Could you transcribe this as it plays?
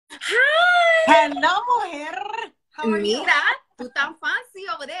Hi. Hello, mujer. How are you? Mira, tú tan fancy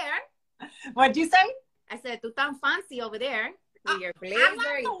over there. What'd you say? I said, tú tan fancy over there with your I'm blazer not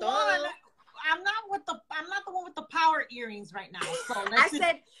y the todo. one. I'm not the one with the power earrings right now. So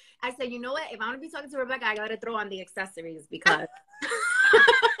I said, you know what? If I'm gonna be talking to Rebecca, I gotta throw on the accessories because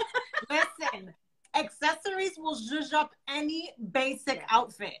listen, accessories will zhuzh up any basic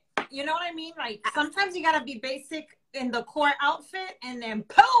outfit. You know what I mean? Like sometimes you gotta be basic in the core outfit and then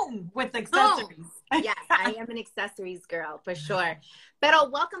boom with accessories. Boom. Yes, I am an accessories girl for sure. Pero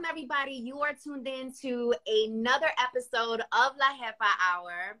welcome everybody. You are tuned in to another episode of La Jefa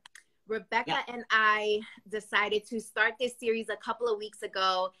Hour. Rebecca and I decided to start this series a couple of weeks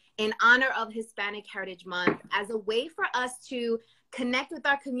ago in honor of Hispanic Heritage Month as a way for us to connect with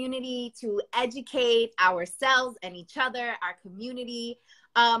our community, to educate ourselves and each other, our community,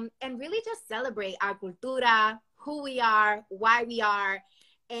 and really just celebrate our cultura, who we are, why we are,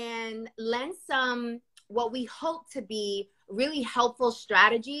 and lend some what we hope to be really helpful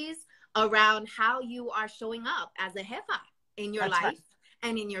strategies around how you are showing up as a jefa in your life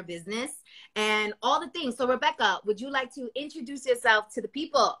and in your business and all the things. So Rebecca, would you like to introduce yourself to the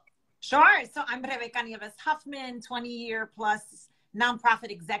people? Sure. So I'm Rebecca Nieves Huffman, 20-year plus nonprofit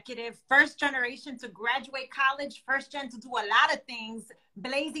executive, first generation to graduate college, first gen to do a lot of things,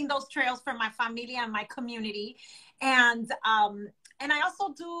 blazing those trails for my familia and my community. And I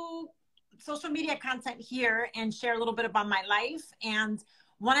also do social media content here and share a little bit about my life. And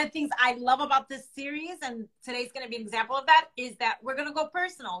one of the things I love about this series, and today's going to be an example of that, is that we're going to go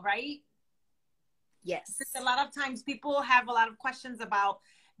personal, right? Yes. A lot of times people have a lot of questions about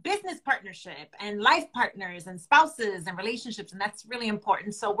business partnership and life partners and spouses and relationships, and that's really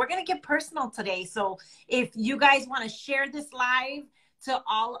important. So we're going to get personal today. So if you guys want to share this live to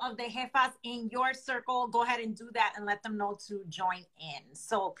all of the jefas in your circle, go ahead and do that and let them know to join in.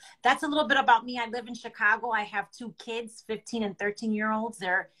 So that's a little bit about me. I live in Chicago. I have two kids, 15 and 13-year-olds.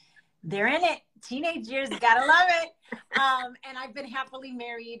 They're in it. Teenage years, gotta love it. And I've been happily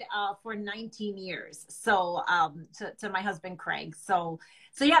married for 19 years. So to my husband, Craig. So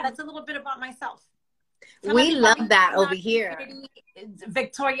yeah, that's a little bit about myself. We love that over here.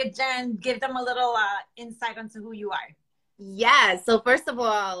 Victoria, Jen, give them a little insight onto who you are. Yes. So first of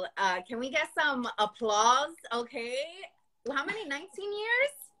all, can we get some applause? Okay. Well, how many? 19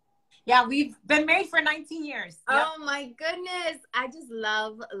 years? Yeah, we've been married for 19 years. Yep. Oh my goodness. I just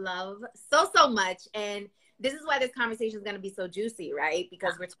love so much. And this is why this conversation is going to be so juicy, right?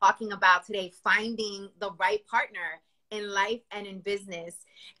 Because we're talking about today finding the right partner in life and in business.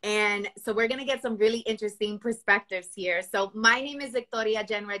 And so we're going to get some really interesting perspectives here. So my name is Victoria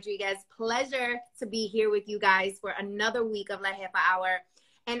Jen Rodriguez. Pleasure to be here with you guys for another week of La Jefa Hour.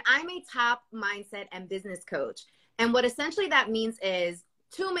 And I'm a top mindset and business coach. And what essentially that means is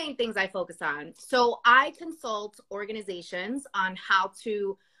two main things I focus on. So I consult organizations on how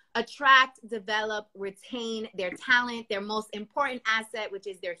to attract, develop, retain their talent, their most important asset, which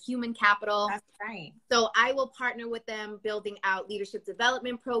is their human capital. That's right. So I will partner with them building out leadership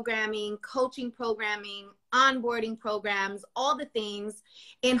development programming, coaching programming, onboarding programs, all the things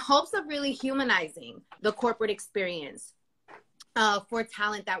in hopes of really humanizing the corporate experience for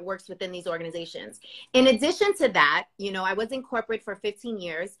talent that works within these organizations. In addition to that, you know, I was in corporate for 15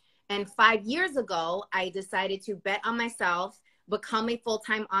 years. And 5 years ago, I decided to bet on myself, become a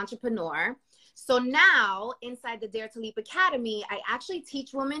full-time entrepreneur. So now inside the Dare to Leap Academy, I actually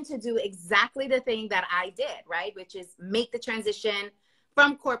teach women to do exactly the thing that I did, right? Which is make the transition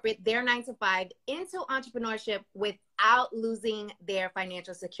from corporate, their 9 to 5, into entrepreneurship without losing their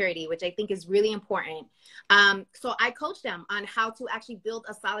financial security, which I think is really important. So I coach them on how to actually build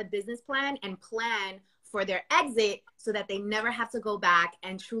a solid business plan and plan for their exit so that they never have to go back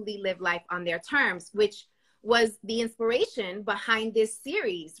and truly live life on their terms, which was the inspiration behind this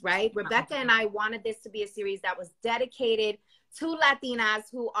series, right? Rebecca and I wanted this to be a series that was dedicated to Latinas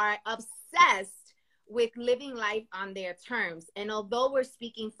who are obsessed with living life on their terms. And although we're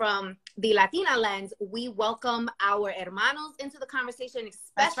speaking from the Latina lens, we welcome our hermanos into the conversation,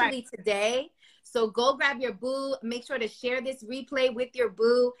 especially today. So go grab your boo, make sure to share this replay with your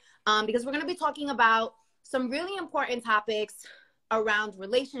boo, because we're gonna be talking about some really important topics around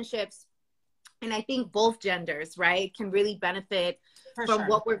relationships. And I think both genders, right, can really benefit from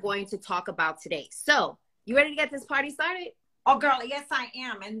what we're going to talk about today. So you ready to get this party started? Oh, girl, yes, I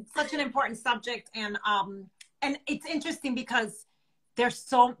am. And such an important subject. And it's interesting because there's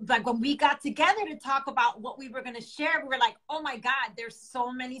so, like, when we got together to talk about what we were going to share, we were like, oh my God, there's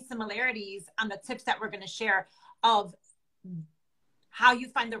so many similarities on the tips that we're going to share of how you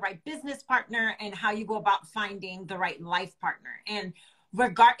find the right business partner and how you go about finding the right life partner. And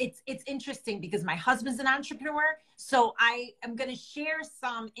it's interesting because my husband's an entrepreneur. So I am going to share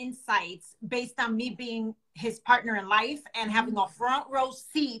some insights based on me being his partner in life and having a front row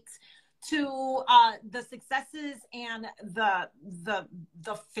seat to the successes and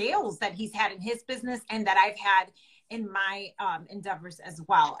the fails that he's had in his business and that I've had in my endeavors as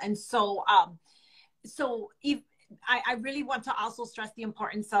well. And so, if I really want to also stress the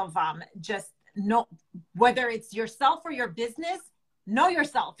importance of just know, whether it's yourself or your business, know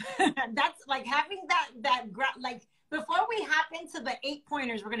yourself. That's like having that like before we hop into the 8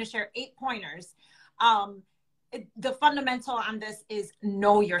 pointers, we're going to share 8 pointers. The fundamental on this is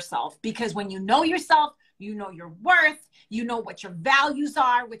know yourself, because when you know yourself, you know your worth, you know what your values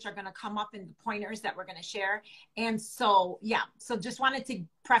are, which are going to come up in the pointers that we're going to share. And so, yeah, so just wanted to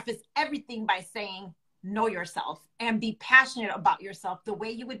preface everything by saying, know yourself and be passionate about yourself the way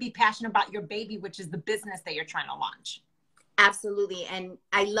you would be passionate about your baby, which is the business that you're trying to launch. Absolutely. And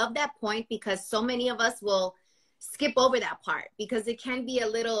I love that point because so many of us will skip over that part because it can be a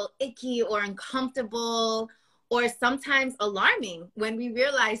little icky or uncomfortable or sometimes alarming when we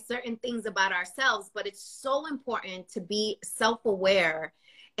realize certain things about ourselves. But it's so important to be self-aware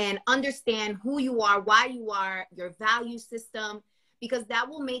and understand who you are, why you are, your value system, because that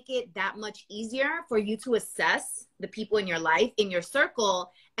will make it that much easier for you to assess the people in your life, in your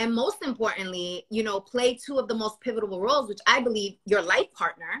circle, and most importantly, you know, play 2 of the most pivotal roles, which I believe your life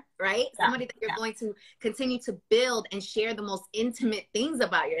partner, right? Yeah. Somebody that you're going to continue to build and share the most intimate things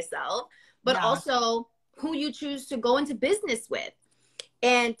about yourself, but also who you choose to go into business with.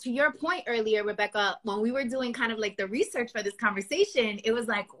 And to your point earlier, Rebecca, when we were doing kind of like the research for this conversation, it was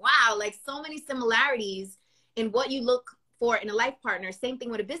like, wow, like so many similarities in what you look for in a life partner, same thing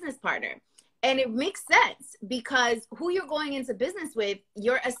with a business partner. And it makes sense because who you're going into business with,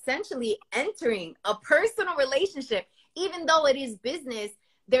 you're essentially entering a personal relationship. Even though it is business,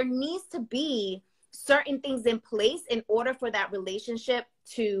 there needs to be certain things in place in order for that relationship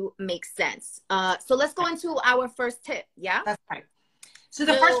to make sense. So let's go into our first tip. Yeah, that's right. So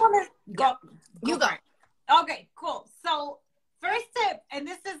the first one is go. Okay, cool. So first tip, and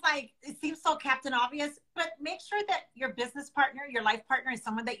this is like, it seems so Captain Obvious, but make sure that your business partner, your life partner is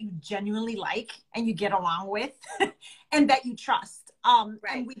someone that you genuinely like and you get along with and that you trust. Right.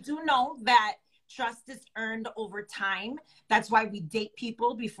 And we do know that trust is earned over time. That's why we date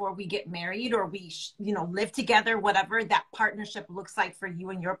people before we get married or we, live together, whatever that partnership looks like for you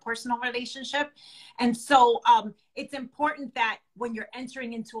and your personal relationship. And so it's important that when you're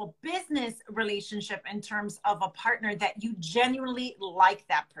entering into a business relationship in terms of a partner, that you genuinely like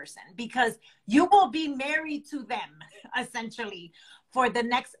that person, because you will be married to them essentially for the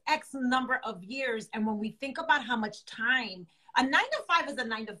next X number of years. And when we think about how much time, a 9-to-5 is a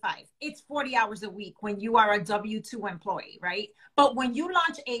 9-to-5. It's 40 hours a week when you are a W-2 employee, right? But when you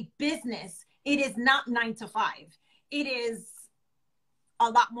launch a business, it is not 9-to-5. It is a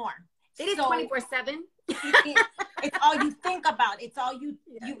lot more. It is 24/7. It's all you think about. It's all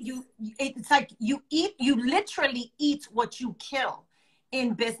it's like you literally eat what you kill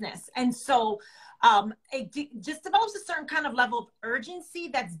in business. And so it just develops a certain kind of level of urgency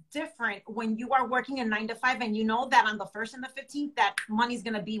that's different when you are working a 9-to-5 and you know that on the 1st and the 15th, that money's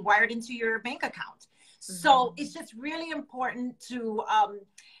going to be wired into your bank account. Mm-hmm. So it's just really important to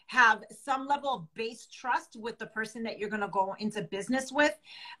have some level of base trust with the person that you're going to go into business with.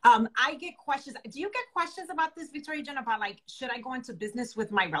 I get questions. Do you get questions about this, Victoria Jen, about like, should I go into business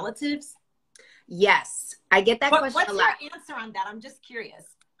with my relatives? Yes, I get that question a lot. What's your answer on that? I'm just curious.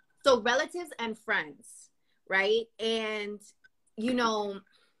 So relatives and friends, right? And,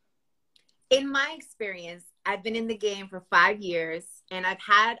 in my experience, I've been in the game for 5 years and I've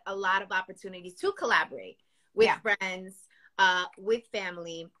had a lot of opportunities to collaborate with friends, with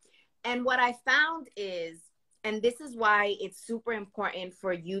family. And what I found is, and this is why it's super important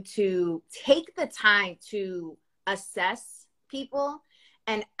for you to take the time to assess people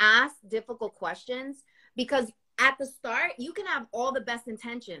and ask difficult questions, because at the start, you can have all the best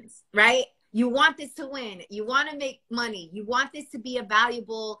intentions, right? You want this to win. You want to make money. You want this to be a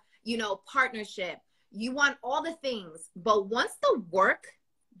valuable, partnership. You want all the things. But once the work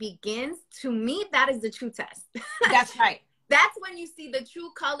begins, to me, that is the true test. That's right. That's when you see the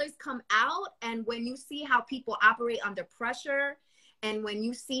true colors come out, and when you see how people operate under pressure, and when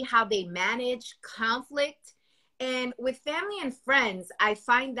you see how they manage conflict. And with family and friends, I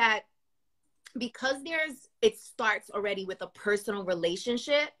find that because it starts already with a personal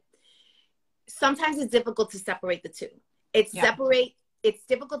relationship, sometimes it's difficult to separate the two. It's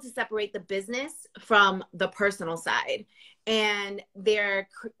difficult to separate the business from the personal side. And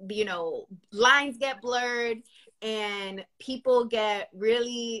lines get blurred and people get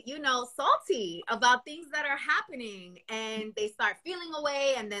really, salty about things that are happening, and they start feeling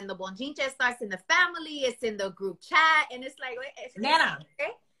away, and then the bonchinche starts in the family, it's in the group chat, and it's like, Nana,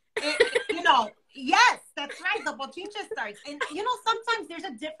 yes, that's right. The bochinche starts. And, sometimes there's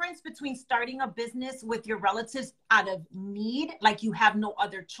a difference between starting a business with your relatives out of need, like you have no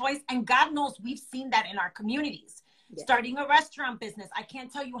other choice. And God knows we've seen that in our communities. Yeah. Starting a restaurant business. I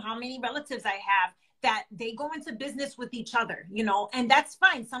can't tell you how many relatives I have that they go into business with each other, and that's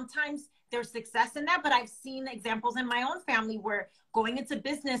fine. Sometimes there's success in that, but I've seen examples in my own family where going into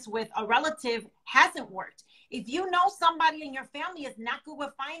business with a relative hasn't worked. If you know somebody in your family is not good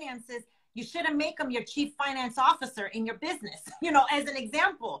with finances, you shouldn't make them your chief finance officer in your business, as an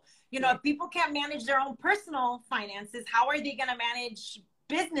example. If people can't manage their own personal finances, how are they going to manage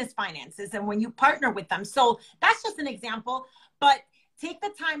business finances and when you partner with them? So that's just an example. But take the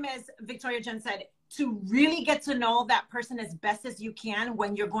time, as Victoria Jen said, to really get to know that person as best as you can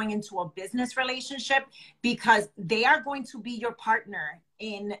when you're going into a business relationship, because they are going to be your partner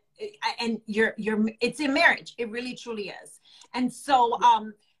and it's in marriage. It really truly is. And so,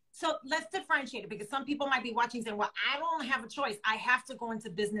 so let's differentiate it, because some people might be watching saying, well, I don't have a choice. I have to go into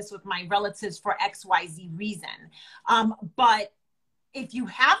business with my relatives for XYZ reason. But if you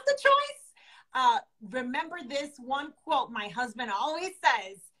have the choice, remember this one quote my husband always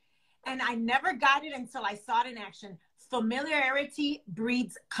says, and I never got it until I saw it in action: familiarity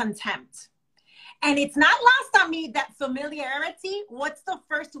breeds contempt. And it's not lost on me that familiarity, what's the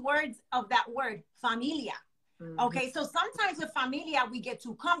first words of that word? Familia. Mm-hmm. Okay, so sometimes with familia, we get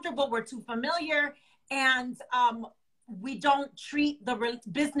too comfortable, we're too familiar, and we don't treat the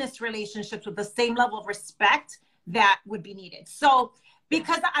business relationships with the same level of respect that would be needed. So,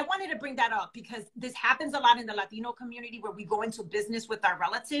 because I wanted to bring that up, because this happens a lot in the Latino community where we go into business with our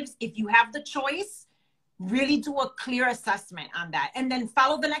relatives. If you have the choice, really do a clear assessment on that, and then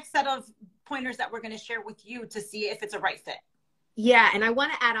follow the next set of pointers that we're going to share with you to see if it's a right fit. Yeah, and I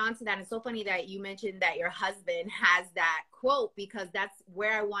want to add on to that. It's so funny that you mentioned that your husband has that quote, because that's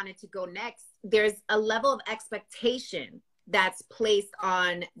where I wanted to go next. There's a level of expectation that's placed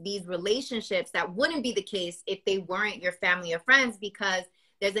on these relationships that wouldn't be the case if they weren't your family or friends, because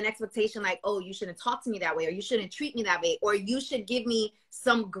there's an expectation like, oh, you shouldn't talk to me that way, or you shouldn't treat me that way, or you should give me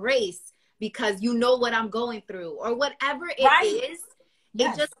some grace because you know what I'm going through, or whatever it is.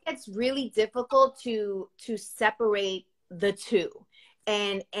 Yes. It just gets really difficult to separate the two.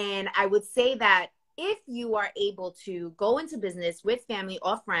 And I would say that if you are able to go into business with family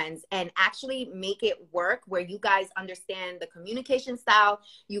or friends and actually make it work, where you guys understand the communication style,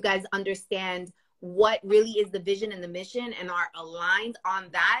 you guys understand what really is the vision and the mission and are aligned on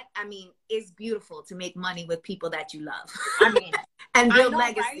that, I mean, it's beautiful to make money with people that you love. I mean, and build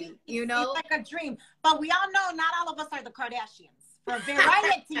legacy, right? It's like a dream. But we all know not all of us are the Kardashians for a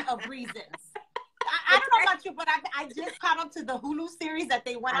variety of reasons. I don't know about you, but I just caught up to the Hulu series that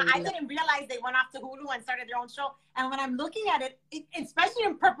they went on. I didn't realize they went off to Hulu and started their own show. And when I'm looking at it, especially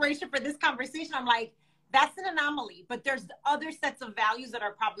in preparation for this conversation, I'm like, that's an anomaly. But there's other sets of values that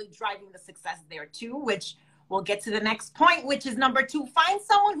are probably driving the success there too, which we'll get to the next point, which is number 2. Find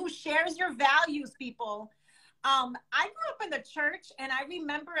someone who shares your values, people. I grew up in the church, and I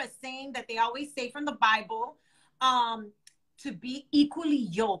remember a saying that they always say from the Bible, to be equally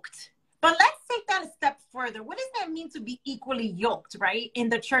yoked. But let's take that a step further. What does that mean to be equally yoked, right? In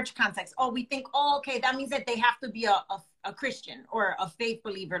the church context. Oh, we think, oh, okay, that means that they have to be a Christian or a faith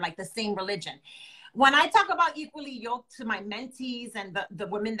believer, like the same religion. When I talk about equally yoked to my mentees and the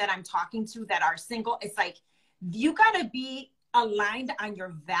women that I'm talking to that are single, it's like, you got to be aligned on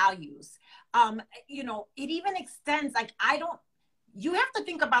your values. It even extends, like, you have to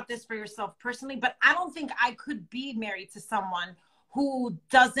think about this for yourself personally, but I don't think I could be married to someone who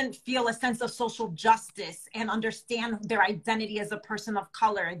doesn't feel a sense of social justice and understand their identity as a person of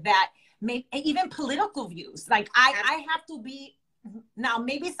color, that may even political views. Like I have to be, now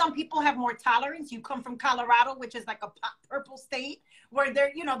maybe some people have more tolerance. You come from Colorado, which is like a purple state where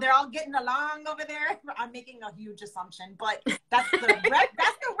they're all getting along over there. I'm making a huge assumption, but that's the rep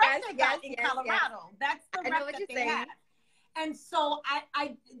they got in Colorado. That's the rep that they have. And so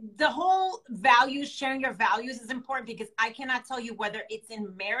the whole values, sharing your values is important, because I cannot tell you whether it's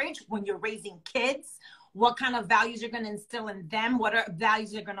in marriage, when you're raising kids, what kind of values you're going to instill in them, what are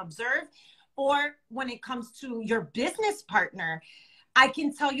values you're going to observe, or when it comes to your business partner. I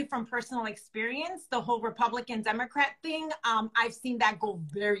can tell you from personal experience, the whole Republican Democrat thing, I've seen that go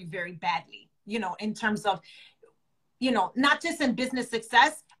very, very badly, in terms of, not just in business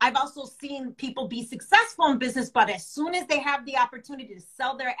success. I've also seen people be successful in business, but as soon as they have the opportunity to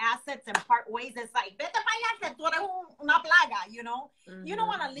sell their assets and part ways, it's like, vete para allá, que tú eres una plaga, you know? You don't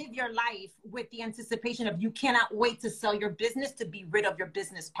want to live your life with the anticipation of you cannot wait to sell your business to be rid of your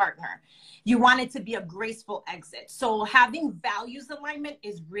business partner. You want it to be a graceful exit. So having values alignment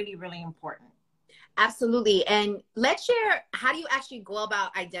is really, really important. Absolutely. And let's share, how do you actually go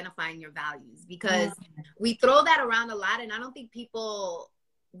about identifying your values? Because we throw that around a lot, and I don't think people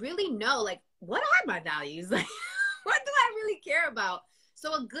really know, like, what are my values? Like, what do I really care about?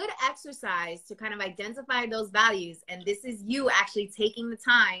 So a good exercise to kind of identify those values, and this is you actually taking the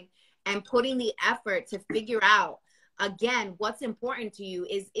time and putting the effort to figure out, again, what's important to you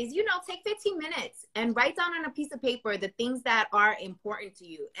is, you know, take 15 minutes and write down on a piece of paper the things that are important to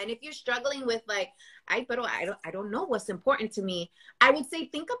you. And if you're struggling with like, I don't know what's important to me, I would say,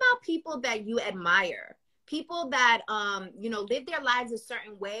 think about people that you admire, people that, you know, live their lives a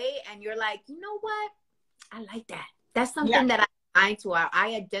certain way. And you're like, you know what? I like that. That's something that I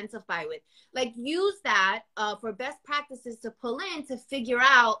identify with. Like, use that for best practices to pull in to figure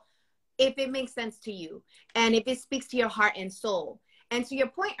out if it makes sense to you and if it speaks to your heart and soul. And to your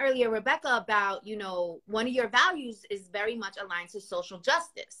point earlier, Rebecca, about, you know, one of your values is very much aligned to social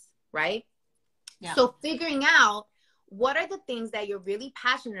justice, right? Yeah. So figuring out what are the things that you're really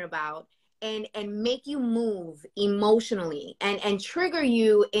passionate about and make you move emotionally and trigger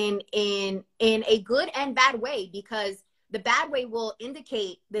you in a good and bad way, because the bad way will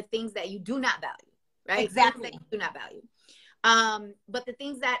indicate the things that you do not value, right? Exactly. Things that you do not value. But the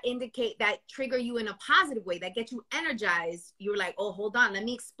things that indicate, that trigger you in a positive way, that get you energized, you're like, oh, hold on, let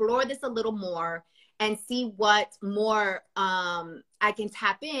me explore this a little more and see what more I can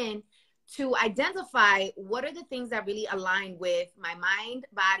tap in to identify what are the things that really align with my mind,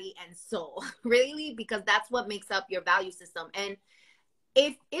 body, and soul, really, because that's what makes up your value system. And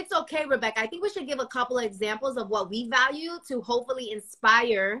if it's okay, Rebecca, I think we should give a couple of examples of what we value to hopefully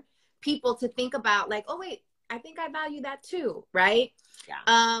inspire people to think about, like, oh, wait, I think I value that too, right?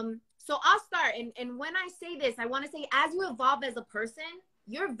 Yeah. So I'll start. And when I say this, I want to say, as you evolve as a person,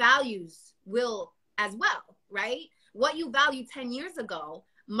 your values will as well, right? What you value 10 years ago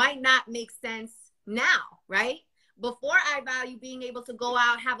might not make sense now, right? Before, I value being able to go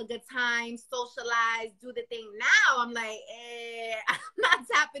out, have a good time, socialize, do the thing. Now I'm like, I'm not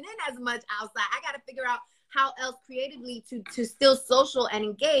tapping in as much outside. I got to figure out how else creatively to still social and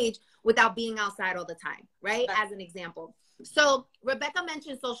engage without being outside all the time, right? As an example. So Rebecca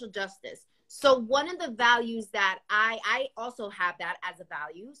mentioned social justice. So one of the values that I also have that as a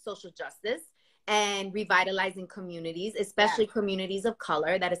value, social justice and revitalizing communities, especially communities of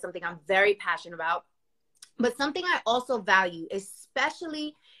color. That is something I'm very passionate about. But something I also value,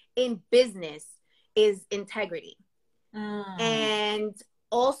 especially in business, is integrity. And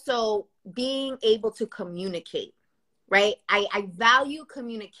also being able to communicate, right? I value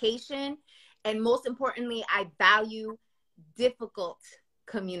communication. And most importantly, I value difficult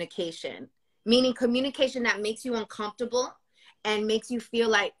communication, meaning communication that makes you uncomfortable and makes you feel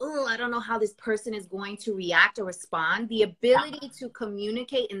like, oh, I don't know how this person is going to react or respond. The ability to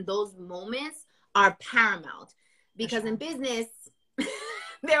communicate in those moments are paramount, because in business,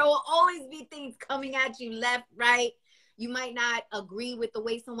 there will always be things coming at you left, right. You might not agree with the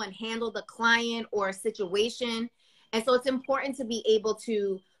way someone handled a client or a situation. And so it's important to be able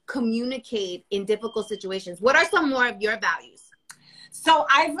to communicate in difficult situations. What are some more of your values? So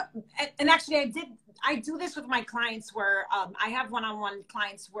I do this with my clients where I have one-on-one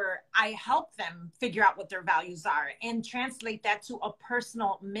clients where I help them figure out what their values are and translate that to a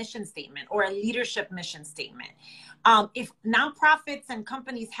personal mission statement or a leadership mission statement. If nonprofits and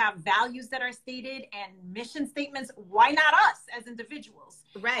companies have values that are stated and mission statements, why not us as individuals?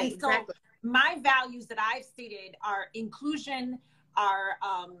 Right, so exactly. My values that I've stated are inclusion,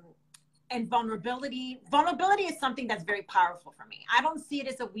 and vulnerability. Vulnerability is something that's very powerful for me. I don't see it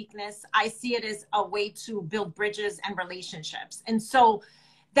as a weakness. I see it as a way to build bridges and relationships. And so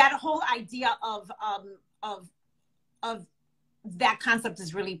that whole idea of that concept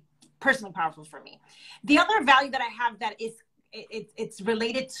is really personally powerful for me. The other value that I have that is it's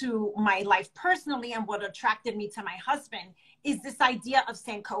related to my life personally and what attracted me to my husband is this idea of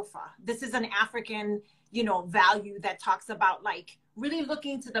Sankofa. This is an African, value that talks about like really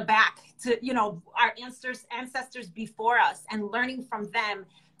looking to the back to, our ancestors before us and learning from them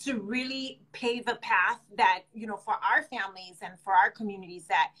to really pave a path that, for our families and for our communities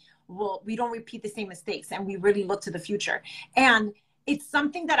that we don't repeat the same mistakes and we really look to the future. And it's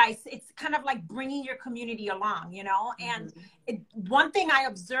something that it's kind of like bringing your community along, and one thing I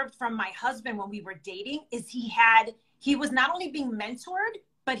observed from my husband when we were dating is he was not only being mentored,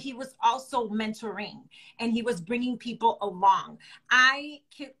 but he was also mentoring and he was bringing people along. I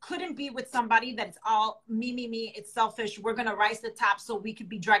couldn't be with somebody that's all me, it's selfish. We're going to rise to the top so we could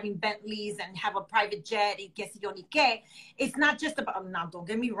be driving Bentleys and have a private jet. It's not just about, now don't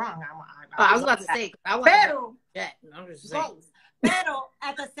get me wrong. I was about to say, I want to jet. I'm just saying. Pero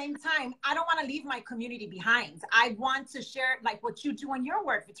at the same time, I don't want to leave my community behind. I want to share like what you do in your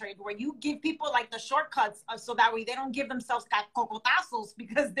work, Victoria, where you give people like the shortcuts so that way they don't give themselves cocotazos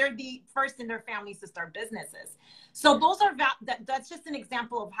because they're the first in their families to start businesses. So those are, that's just an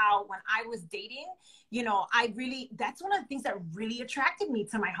example of how when I was dating, you know, that's one of the things that really attracted me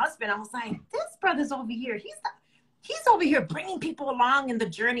to my husband. I was like, this brother's over here. He's over here bringing people along in the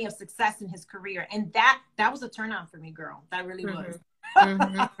journey of success in his career. And that was a turn on for me, girl. That really was.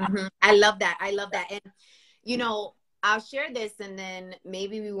 I love that. And, you know, I'll share this and then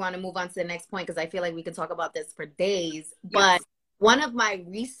maybe we want to move on to the next point because I feel like we could talk about this for days. Yes. But one of my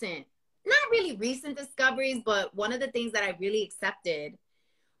not really recent discoveries, but one of the things that I really accepted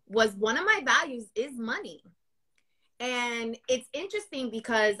was one of my values is money. And it's interesting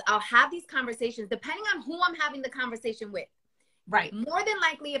because I'll have these conversations depending on who I'm having the conversation with. Right. More than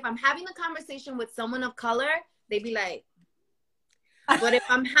likely, if I'm having the conversation with someone of color, they'd be like, but if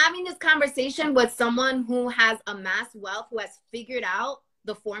I'm having this conversation with someone who has amassed wealth, who has figured out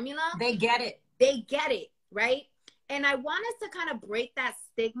the formula, they get it. They get it, right? And I want us to kind of break that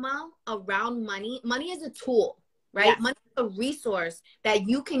stigma around money. Money is a tool. Right? Yes. Money is a resource that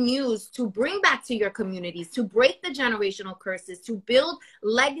you can use to bring back to your communities, to break the generational curses, to build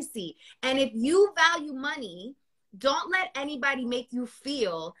legacy. And if you value money, don't let anybody make you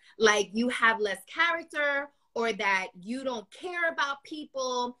feel like you have less character or that you don't care about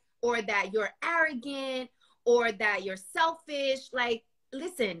people or that you're arrogant or that you're selfish. Like,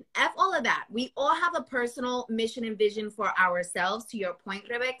 listen, F all of that. We all have a personal mission and vision for ourselves, to your point,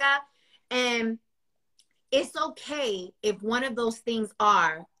 Rebecca. And it's okay if one of those things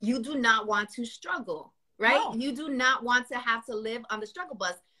are, you do not want to struggle, right? No. You do not want to have to live on the struggle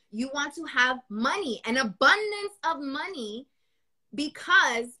bus. You want to have money, an abundance of money,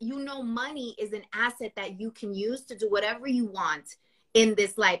 because you know money is an asset that you can use to do whatever you want in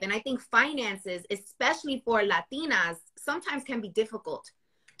this life. And I think finances, especially for Latinas, sometimes can be difficult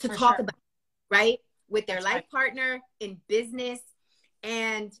to talk about, right? With their life partner, in business.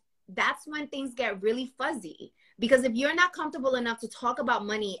 And that's when things get really fuzzy, because if you're not comfortable enough to talk about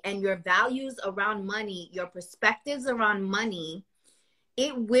money and your values around money, your perspectives around money,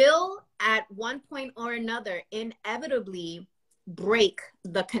 it will at one point or another inevitably break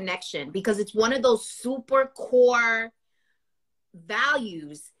the connection, because it's one of those super core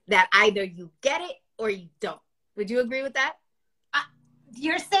values that either you get it or you don't. Would you agree with that?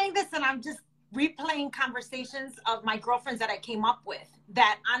 You're saying this and I'm just replaying conversations of my girlfriends that I came up with,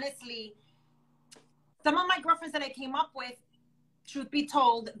 that honestly, some of my girlfriends that I came up with, truth be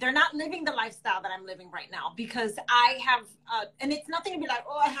told, they're not living the lifestyle that I'm living right now, because I have, and it's nothing to be like,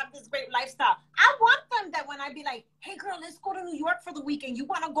 oh, I have this great lifestyle. I want them that when I be like, hey girl, let's go to New York for the weekend. You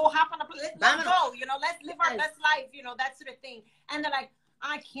want to go hop on a plane? Let's go, you know, let's live our best life, you know, that sort of thing. And they're like,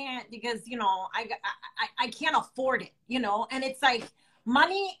 I can't, because, you know, I can't afford it, you know? And it's like,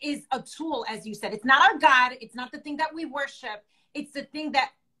 money is a tool, as you said. It's not our God. It's not the thing that we worship. It's the thing that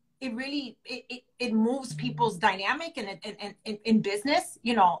it really, it moves people's dynamic and in business,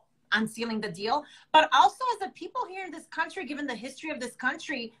 you know, unsealing the deal. But also as a people here in this country, given the history of this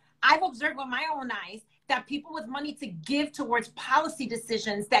country, I've observed with my own eyes that people with money to give towards policy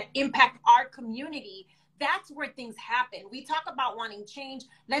decisions that impact our community, that's where things happen. We talk about wanting change.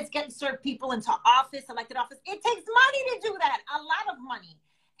 Let's get serve people into office, elected office. It takes money to do that, a lot of money.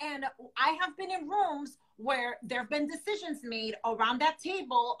 And I have been in rooms where there have been decisions made around that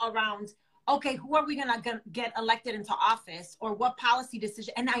table around, okay, who are we going to get elected into office, or what policy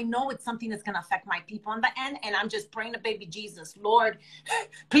decision? And I know it's something that's going to affect my people in the end. And I'm just praying to baby Jesus, Lord,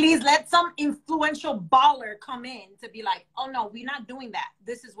 please let some influential baller come in to be like, oh no, we're not doing that.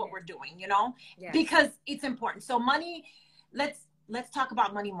 This is what we're doing, you know, because it's important. So money, let's talk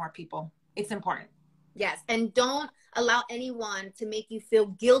about money more, people. It's important. Yes. And don't allow anyone to make you feel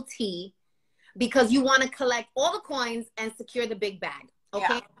guilty because you want to collect all the coins and secure the big bag.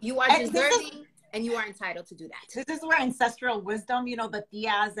 Okay. Yeah. You are deserving and you are entitled to do that. This is where ancestral wisdom, you know, the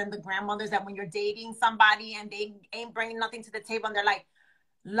tias and the grandmothers, that when you're dating somebody and they ain't bringing nothing to the table and they're like,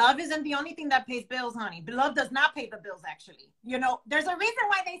 love isn't the only thing that pays bills, honey. Love does not pay the bills, actually. You know, there's a reason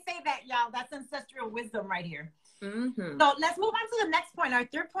why they say that, y'all. That's ancestral wisdom right here. Mm-hmm. So let's move on to the next point. Our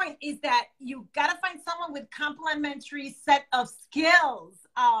third point is that you got to find someone with complementary set of skills.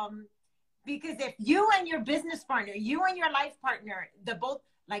 Because if you and your business partner, you and your life partner, the both,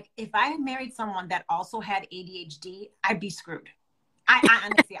 like if I married someone that also had ADHD, I'd be screwed. I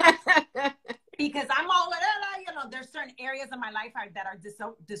honestly, because I'm all, you know, there's certain areas of my life that are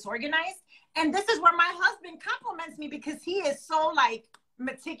disorganized. And this is where my husband compliments me because he is so like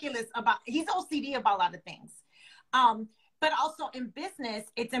meticulous he's OCD about a lot of things. But also in business,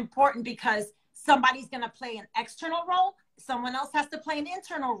 it's important because somebody's going to play an external role. Someone else has to play an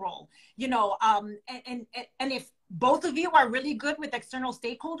internal role, you know, and if both of you are really good with external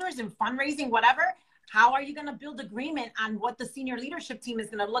stakeholders and fundraising, whatever, how are you going to build agreement on what the senior leadership team is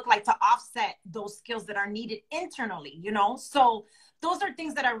going to look like to offset those skills that are needed internally, you know? So those are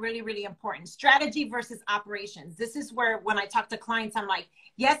things that are really, really important. Strategy versus operations. This is where when I talk to clients, I'm like,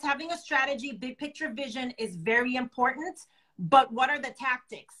 yes, having a strategy, big picture vision is very important, but what are the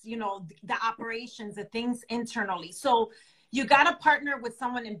tactics, you know, the operations, the things internally? So you got to partner with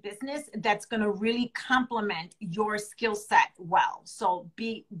someone in business that's going to really complement your skill set well. So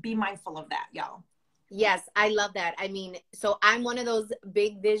be mindful of that, y'all. Yes, I love that. I mean, so I'm one of those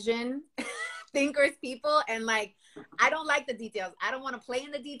big vision thinkers people, and like, I don't like the details. I don't want to play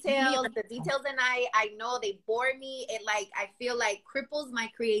in the details. The details, and I know they bore me. It like, I feel like cripples my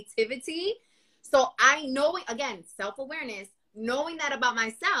creativity. So I know, again, self-awareness, knowing that about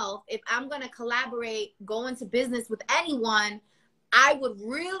myself, if I'm going to collaborate, go into business with anyone, I would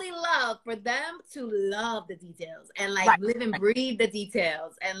really love for them to love the details and like live and breathe the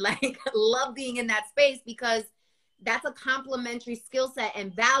details and like love being in that space, because that's a complementary skill set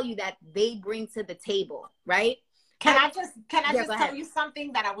and value that they bring to the table, right? Can I just tell you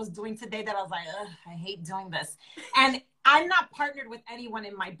something that I was doing today that I was like, ugh, I hate doing this. And I'm not partnered with anyone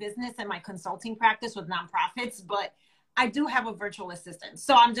in my business and my consulting practice with nonprofits, but I do have a virtual assistant.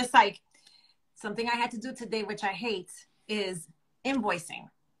 So I'm just like, something I had to do today, which I hate, is invoicing,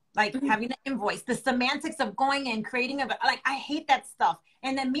 like having an invoice, the semantics of going and creating like, I hate that stuff.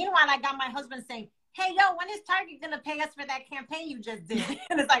 And then meanwhile, I got my husband saying, hey, yo, when is Target going to pay us for that campaign you just did?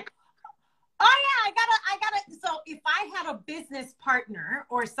 And it's like, oh yeah, I gotta. So if I had a business partner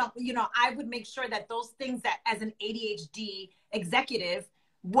or something, you know, I would make sure that those things that as an ADHD executive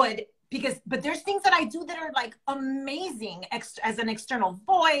would, but there's things that I do that are like amazing as an external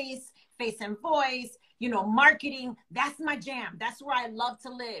voice, face and voice, you know, marketing. That's my jam. That's where I love to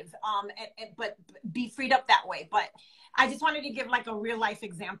live. But be freed up that way. But I just wanted to give like a real life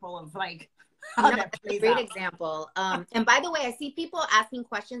example of like, that's a great example. And by the way, I see people asking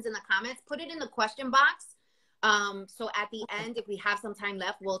questions in the comments. Put it in the question box. So at the end, if we have some time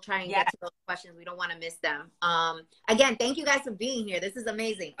left, we'll try and get to those questions. We don't want to miss them. Again, thank you guys for being here. This is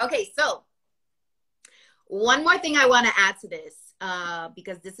amazing. Okay, so one more thing I want to add to this,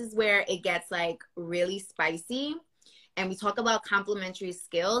 because this is where it gets like really spicy, and we talk about complementary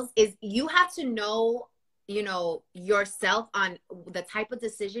skills, is you have to know, you know, yourself on the type of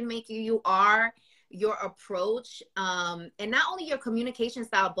decision maker you are, your approach, and not only your communication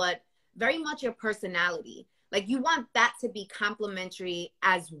style, but very much your personality. Like you want that to be complementary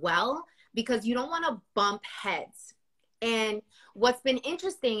as well, because you don't want to bump heads. And what's been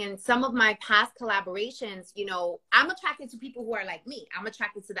interesting in some of my past collaborations, you know, I'm attracted to people who are like me. I'm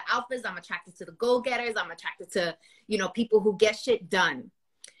attracted to the alphas. I'm attracted to the go-getters. I'm attracted to, you know, people who get shit done.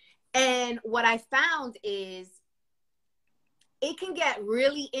 And what I found is it can get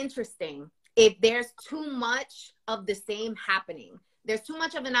really interesting if there's too much of the same happening. There's too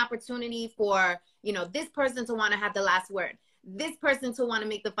much of an opportunity for, you know, this person to want to have the last word, this person to want to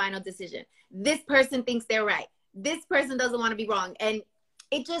make the final decision, this person thinks they're right, this person doesn't want to be wrong. And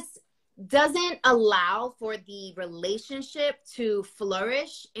it just doesn't allow for the relationship to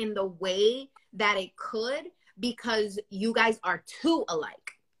flourish in the way that it could, because you guys are too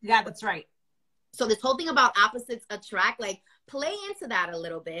alike. Yeah, that's right. So this whole thing about opposites attract, like play into that a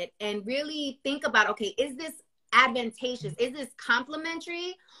little bit and really think about, okay, is this advantageous? Is this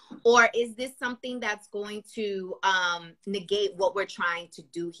complementary? Or is this something that's going to negate what we're trying to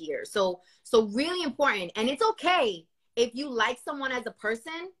do here? So really important. And it's okay if you like someone as a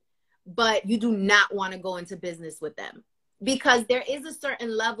person, but you do not want to go into business with them, because there is a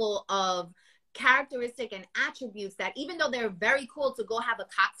certain level of characteristic and attributes that even though they're very cool to go have a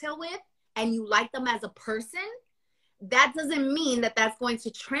cocktail with and you like them as a person, that doesn't mean that that's going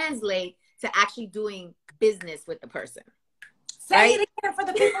to translate to actually doing business with the person. Say it again for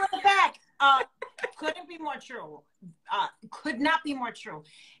the people in the back. Couldn't be more true. Could not be more true.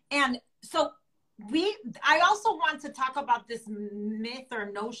 And so I also want to talk about this myth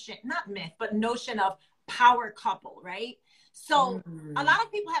or notion, not myth, but notion of power couple, right? So a lot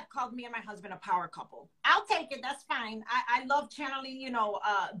of people have called me and my husband a power couple. I'll take it. That's fine. I love channeling, you know,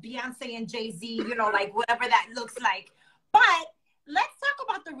 Beyonce and Jay-Z, you know, like whatever that looks like. But let's talk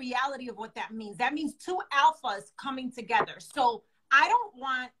about the reality of what that means. That means two alphas coming together. So I don't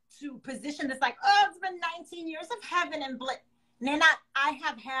want to position this like, oh, it's been 19 years of heaven and bliss. Nena, I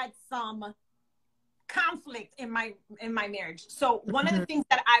have had some conflict in my marriage. So one of the things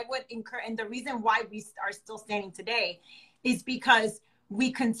that I would encourage, and the reason why we are still standing today, is because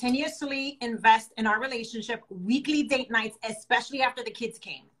we continuously invest in our relationship, weekly date nights, especially after the kids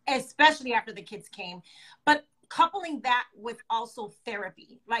came, but coupling that with also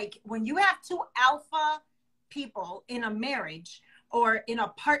therapy. Like when you have two alpha people in a marriage or in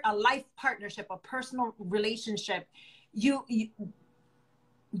a life partnership, a personal relationship, you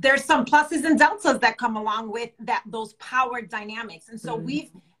there's some pluses and deltas that come along with that, those power dynamics. And so we're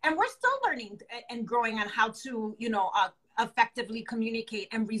still learning and growing on how to, effectively communicate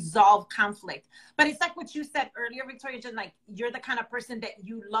and resolve conflict. But it's like what you said earlier, Victoria, just like you're the kind of person that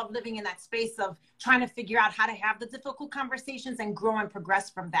you love living in that space of trying to figure out how to have the difficult conversations and grow and progress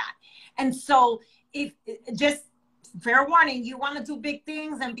from that. And so if just fair warning, you want to do big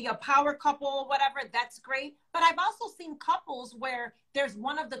things and be a power couple, whatever, that's great. But I've also seen couples where there's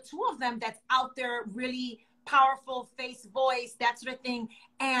one of the two of them that's out there really powerful, face, voice, that sort of thing.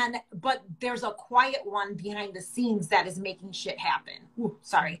 But there's a quiet one behind the scenes that is making shit happen. Ooh,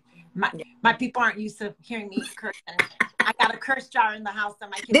 sorry. My people aren't used to hearing me curse. And I got a curse jar in the house that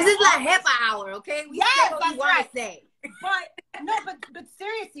my kids. This is like Jefa hour, okay? We yes, what we want to say. But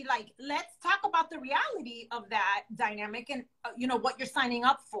seriously, like, let's talk about the reality of that dynamic and, what you're signing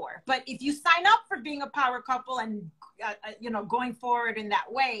up for. But if you sign up for being a power couple and, going forward in that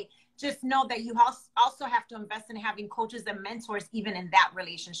way, just know that you also have to invest in having coaches and mentors, even in that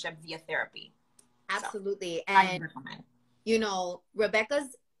relationship via therapy. Absolutely. So, and,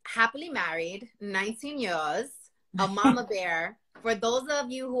 Rebecca's happily married, 19 years, a mama bear. For those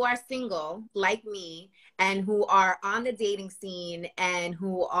of you who are single, like me, and who are on the dating scene and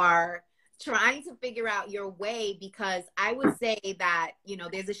who are trying to figure out your way, because I would say that,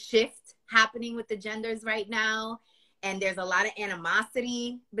 there's a shift happening with the genders right now. And there's a lot of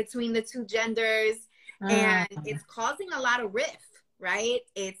animosity between the two genders. And it's causing a lot of rift, right?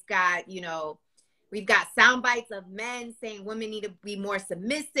 It's got, we've got sound bites of men saying women need to be more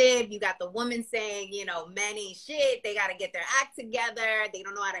submissive. You got the woman saying, men ain't shit. They got to get their act together. They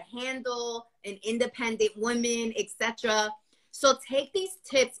don't know how to handle an independent woman, etc. So take these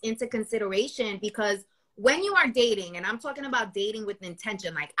tips into consideration, because when you are dating, and I'm talking about dating with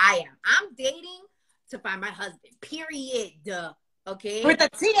intention, like I'm dating to find my husband, period. Okay, with a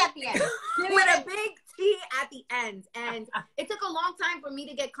T at the end. With a big T at the end. And it took a long time for me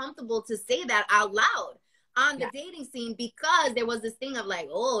to get comfortable to say that out loud on the dating scene, because there was this thing of like,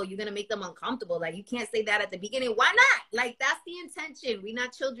 oh, you're gonna make them uncomfortable, like you can't say that at the beginning. Why not? Like, that's the intention. We're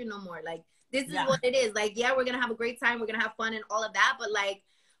not children no more. Like, this is what it is. Like, yeah, we're gonna have a great time, we're gonna have fun and all of that, but like,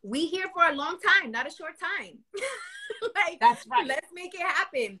 we here for a long time, not a short time. Like, that's right. Let's make it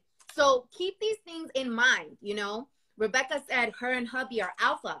happen. So keep these things in mind. Rebecca said her and hubby are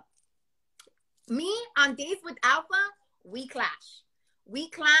alpha. Me, on days with alpha, we clash. We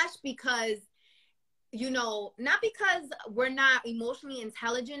clash because, not because we're not emotionally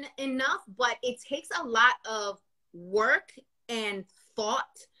intelligent enough, but it takes a lot of work and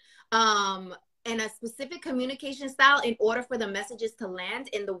thought, and a specific communication style in order for the messages to land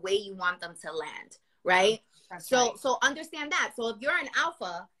in the way you want them to land, right? So understand that. So if you're an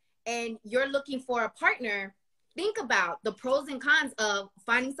alpha and you're looking for a partner, think about the pros and cons of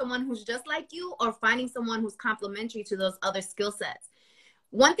finding someone who's just like you or finding someone who's complementary to those other skill sets.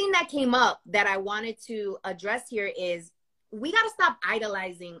 One thing that came up that I wanted to address here is we got to stop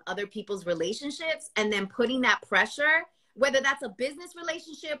idolizing other people's relationships and then putting that pressure, whether that's a business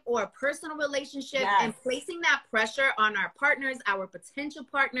relationship or a personal relationship, and placing that pressure on our partners, our potential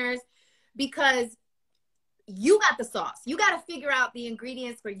partners, because you got the sauce. You got to figure out the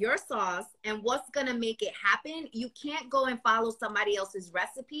ingredients for your sauce and what's going to make it happen. You can't go and follow somebody else's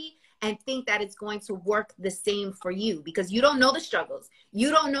recipe and think that it's going to work the same for you, because you don't know the struggles. You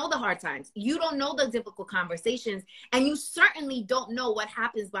don't know the hard times. You don't know the difficult conversations. And you certainly don't know what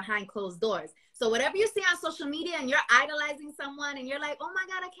happens behind closed doors. So whatever you see on social media and you're idolizing someone and you're like, oh my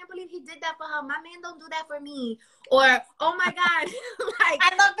God, I can't believe he did that for her. My man don't do that for me. Or, oh my God. Like,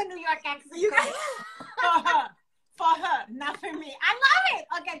 I love the New York accent. You guys, for her, not for me. I love it.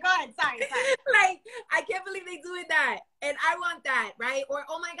 Okay, go ahead. Sorry. Like, I can't believe they doing that. And I want that, right? Or,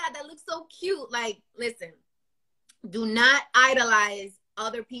 oh my God, that looks so cute. Like, listen, do not idolize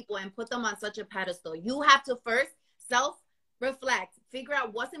other people and put them on such a pedestal. You have to first self-reflect, figure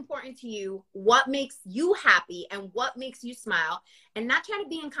out what's important to you, what makes you happy, and what makes you smile, and not try to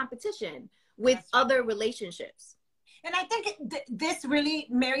be in competition with other relationships. And I think this really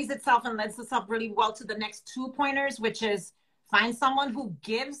marries itself and lends itself really well to the next 2 pointers, which is find someone who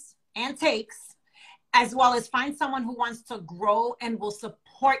gives and takes, as well as find someone who wants to grow and will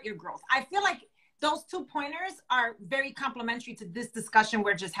support your growth. I feel like those 2 pointers are very complementary to this discussion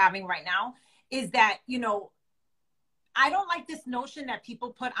we're just having right now, is that, you know, I don't like this notion that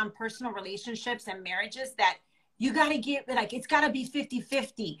people put on personal relationships and marriages that you got to give, like, it's got to be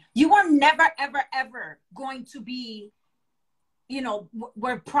 50-50. You are never, ever, ever going to be, you know,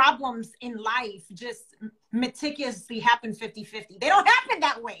 where problems in life just meticulously happen 50-50. They don't happen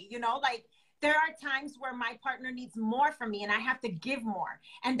that way, you know, like there are times where my partner needs more from me and I have to give more.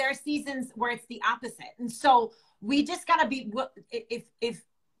 And there are seasons where it's the opposite. And so we just got to be, if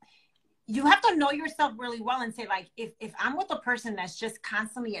you have to know yourself really well and say, like, if I'm with a person that's just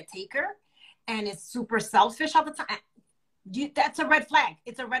constantly a taker and is super selfish all the time, that's a red flag.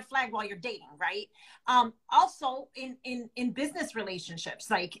 It's a red flag while you're dating, right? Also in business relationships,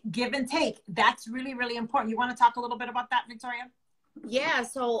 like give and take, that's really, really important. You want to talk a little bit about that, Victoria? Yeah.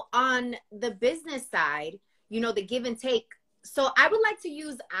 So on the business side, you know, the give and take. So I would like to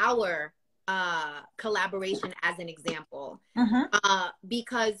use our collaboration as an example,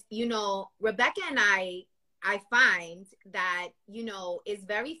 because, you know, Rebecca and I find that, you know, is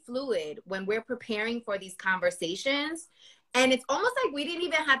very fluid when we're preparing for these conversations. And it's almost like we didn't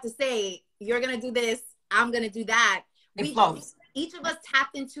even have to say, you're going to do this, I'm going to do that. Each of us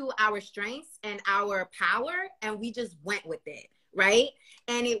tapped into our strengths and our power, and we just went with it. Right.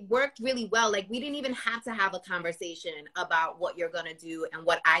 And it worked really well. Like we didn't even have to have a conversation about what you're going to do and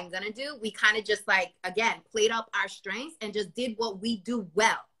what I'm going to do. We kind of just like, again, played up our strengths and just did what we do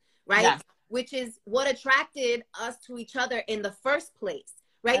well. Right. Yeah. Which is what attracted us to each other in the first place.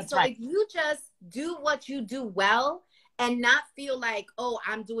 Right. That's so right. If you just do what you do well and not feel like, oh,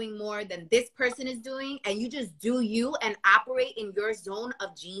 I'm doing more than this person is doing, and you just do you and operate in your zone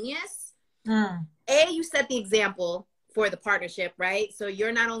of genius, you set the example for the partnership, right? So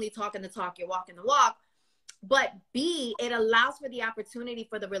you're not only talking the talk, you're walking the walk, but B, it allows for the opportunity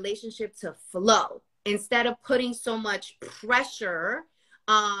for the relationship to flow instead of putting so much pressure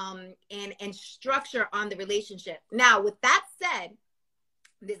and structure on the relationship. Now, with that said,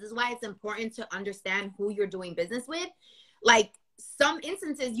 this is why it's important to understand who you're doing business with. Like some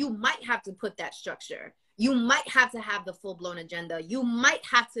instances, you might have to put that structure. You might have to have the full-blown agenda. You might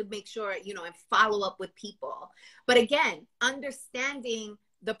have to make sure, you know, and follow up with people. But again, understanding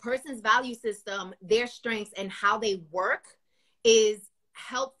the person's value system, their strengths, and how they work is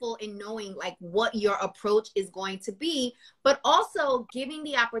helpful in knowing like what your approach is going to be, but also giving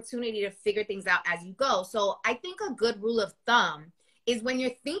the opportunity to figure things out as you go. So I think a good rule of thumb is when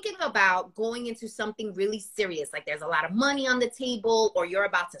you're thinking about going into something really serious, like there's a lot of money on the table, or you're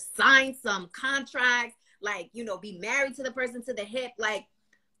about to sign some contracts, like, you know, be married to the person to the hip, like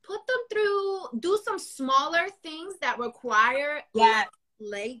put them through, do some smaller things that require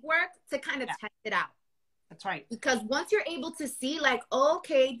legwork to kind of test it out. That's right. Because once you're able to see like, oh,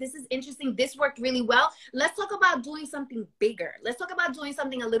 okay, this is interesting, this worked really well, let's talk about doing something bigger. Let's talk about doing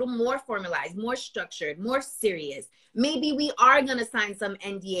something a little more formalized, more structured, more serious. Maybe we are going to sign some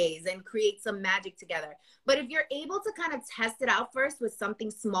NDAs and create some magic together. But if you're able to kind of test it out first with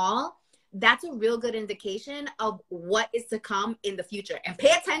something small, that's a real good indication of what is to come in the future. And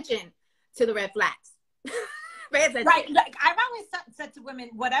pay attention to the red flags. Right. Like I've always said to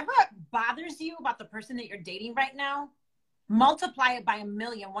women, whatever bothers you about the person that you're dating right now, multiply it by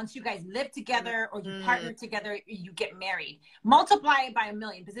 1,000,000 once you guys live together or you partner together, you get married. Multiply it by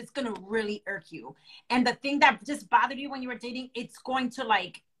 1,000,000 because it's going to really irk you. And the thing that just bothered you when you were dating, it's going to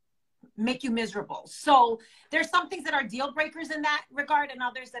like make you miserable. So there's some things that are deal breakers in that regard, and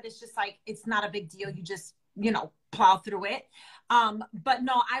others that it's just like, it's not a big deal. You just, you know, plow through it. But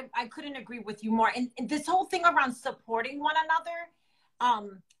no, I couldn't agree with you more. And this whole thing around supporting one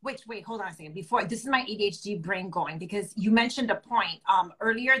another, which, wait, hold on a second. Before, this is my ADHD brain going, because you mentioned a point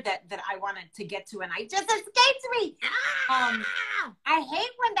earlier that I wanted to get to, and I just escaped me. I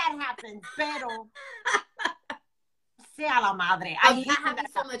hate when that happens, pero sea la madre. I hate having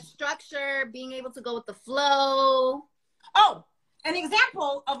so much structure, being able to go with the flow. Oh, an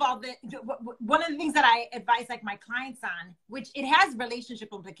example of all the, one of the things that I advise like my clients on, which it has relationship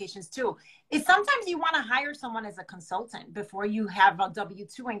implications too, is sometimes you want to hire someone as a consultant before you have a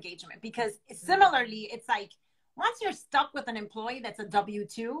W-2 engagement, because similarly, it's like once you're stuck with an employee that's a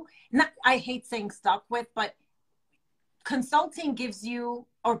W-2, I hate saying stuck with, but consulting gives you,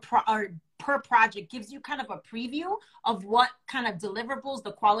 or per project gives you kind of a preview of what kind of deliverables,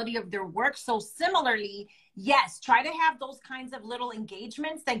 the quality of their work. So similarly, yes, try to have those kinds of little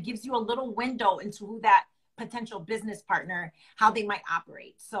engagements that gives you a little window into who that potential business partner, how they might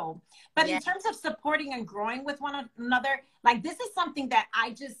operate. So, but Yeah. in terms of supporting and growing with one another, like this is something that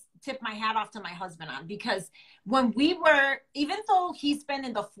I just tip my hat off to my husband on, because when we were, even though he's been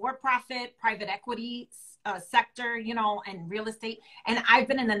in the for-profit private equity sector, you know, and real estate, and I've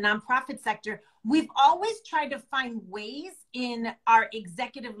been in the nonprofit sector, we've always tried to find ways in our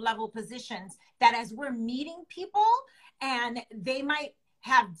executive level positions that as we're meeting people and they might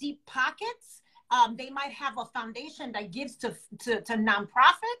have deep pockets, they might have a foundation that gives to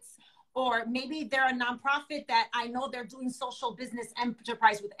nonprofits, or maybe they're a nonprofit that I know they're doing social business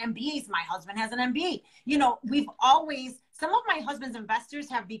enterprise with MBAs. My husband has an MBA. You know, we've always, some of my husband's investors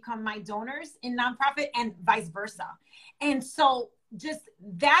have become my donors in nonprofit and vice versa. And so just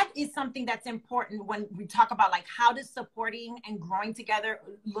that is something that's important when we talk about like how does supporting and growing together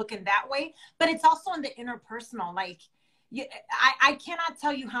look in that way. But it's also in the interpersonal, like I cannot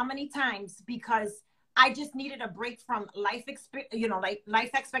tell you how many times, because I just needed a break from life, you know, like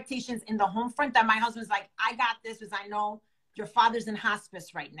life expectations in the home front, that my husband's like, I got this because I know your father's in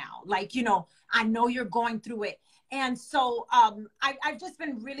hospice right now. Like, you know, I know you're going through it. And so I've just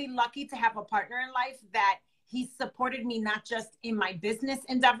been really lucky to have a partner in life that he supported me, not just in my business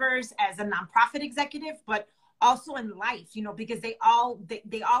endeavors as a nonprofit executive, but also in life, you know, because they all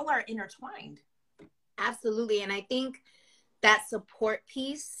are intertwined. Absolutely. And I think that support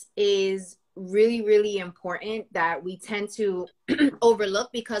piece is really, really important that we tend to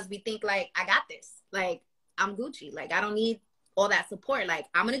overlook, because we think like, I got this, like I'm Gucci, like I don't need all that support. Like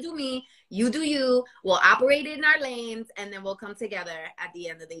I'm going to do me, you do you, we'll operate in our lanes, and then we'll come together at the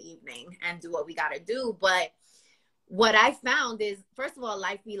end of the evening and do what we got to do. But what I found is, first of all,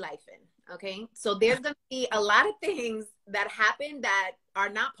 life be lifing. Okay. So there's going to be a lot of things that happen that are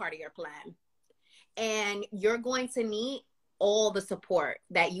not part of your plan. And you're going to need all the support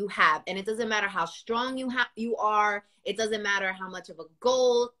that you have. And it doesn't matter how strong you are. It doesn't matter how much of a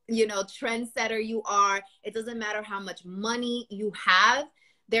goal, you know, trendsetter you are. It doesn't matter how much money you have.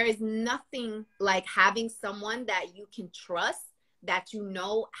 There is nothing like having someone that you can trust, that you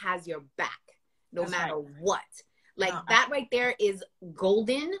know has your back, no That's matter right. what. Like that right there is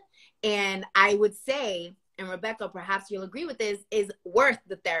golden. And I would say, and Rebecca, perhaps you'll agree with this, is worth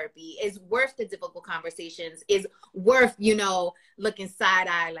the therapy, is worth the difficult conversations, is worth, you know, looking side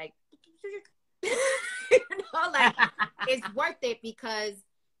eye, like, you know, like it's worth it, because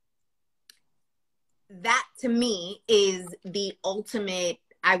that to me is the ultimate,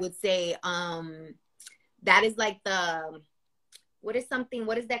 I would say, that is like what is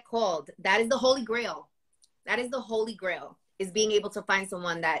that called? That is the Holy Grail. That is the Holy Grail, is being able to find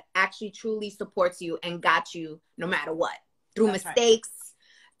someone that actually truly supports you and got you no matter what, through That's mistakes,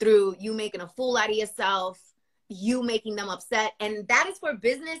 right, through you making a fool out of yourself, you making them upset. And that is for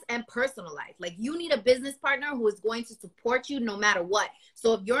business and personal life. Like you need a business partner who is going to support you no matter what.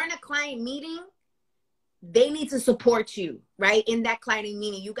 So if you're in a client meeting, they need to support you, right? In that client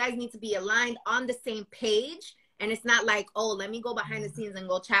meeting, you guys need to be aligned on the same page. And it's not like, oh, let me go behind the scenes and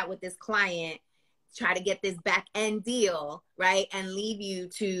go chat with this client, try to get this back end deal, right? And leave you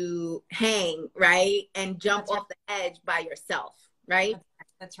to hang, right? And jump off the edge by yourself, right?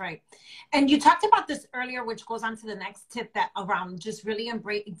 That's right. And you talked about this earlier, which goes on to the next tip, that around just really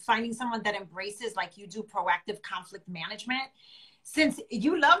finding someone that embraces, like you do, proactive conflict management. Since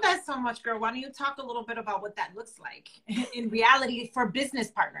you love that so much, girl, why don't you talk a little bit about what that looks like in reality for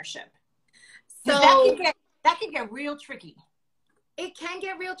business partnership? So that can get real tricky. It can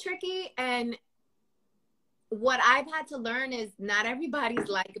get real tricky. And what I've had to learn is not everybody's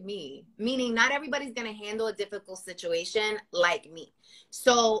like me, meaning not everybody's going to handle a difficult situation like me.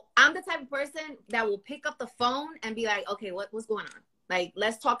 So I'm the type of person that will pick up the phone and be like, okay, what's going on? Like,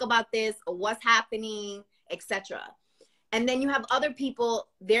 let's talk about this, what's happening, etc. And then you have other people,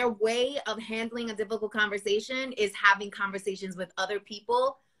 their way of handling a difficult conversation is having conversations with other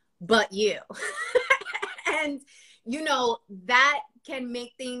people, but you. And, you know, that can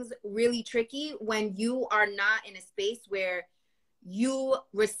make things really tricky when you are not in a space where you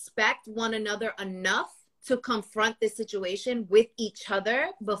respect one another enough to confront the situation with each other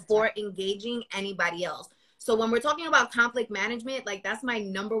before engaging anybody else. So when we're talking about conflict management, like that's my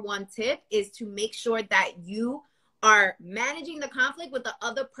number one tip, is to make sure that you are managing the conflict with the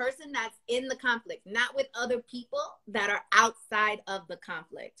other person that's in the conflict, not with other people that are outside of the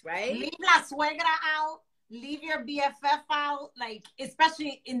conflict, right? Leave la suegra out. Leave your BFF out, like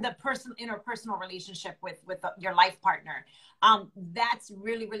especially in the interpersonal relationship with your life partner. That's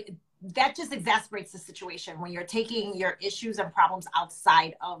really that just exacerbates the situation when you're taking your issues and problems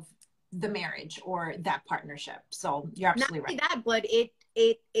outside of the marriage or that partnership. So you're absolutely right. Not only that, but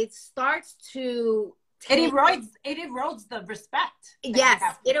it starts to It erodes the respect. Yes,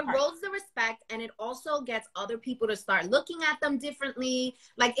 it erodes the respect, and it also gets other people to start looking at them differently.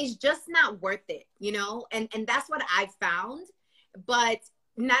 Like, it's just not worth it, you know? And that's what I found. But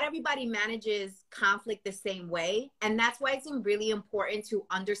not everybody manages conflict the same way. And that's why it's really important to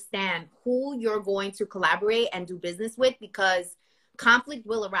understand who you're going to collaborate and do business with, because conflict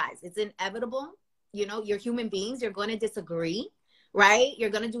will arise. It's inevitable. You know, you're human beings. You're going to disagree, right? You're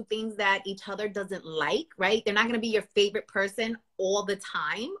going to do things that each other doesn't like, right? They're not going to be your favorite person all the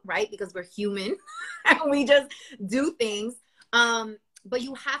time, right? Because we're human and we just do things. But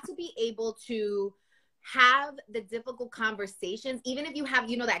you have to be able to have the difficult conversations, even if you have,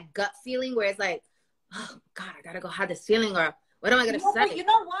 you know, that gut feeling where it's like, oh God, I gotta go have this feeling, or what am I gonna say? But you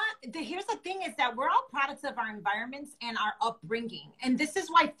know what? Here's the thing, is that we're all products of our environments and our upbringing. And this is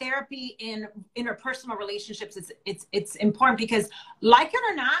why therapy in interpersonal relationships it's important, because like it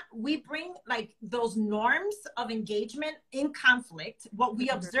or not, we bring like those norms of engagement in conflict, what we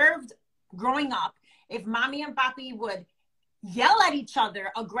observed growing up. If mommy and papi would yell at each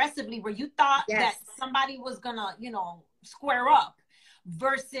other aggressively, where you thought that somebody was gonna, you know, square up,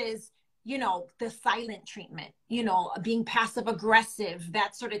 versus, you know, the silent treatment, you know, being passive aggressive,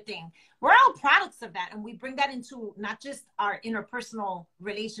 that sort of thing. We're all products of that. And we bring that into not just our interpersonal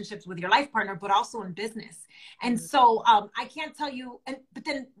relationships with your life partner, but also in business. And so I can't tell you, but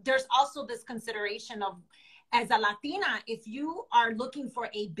then there's also this consideration of, as a Latina, if you are looking for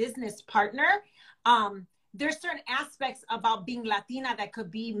a business partner, there's certain aspects about being Latina that could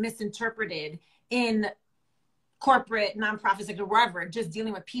be misinterpreted in corporate, nonprofit sector, wherever, just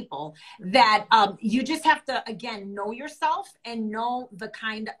dealing with people, that you just have to, again, know yourself and know the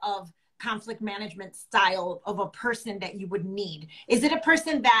kind of conflict management style of a person that you would need. Is it a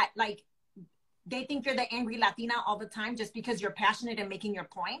person that, like, they think you're the angry Latina all the time just because you're passionate and making your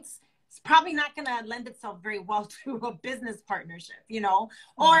points? It's probably not going to lend itself very well to a business partnership, you know,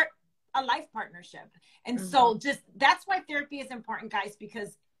 or a life partnership. And so just, that's why therapy is important, guys,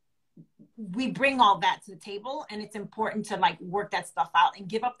 because we bring all that to the table, and it's important to like work that stuff out and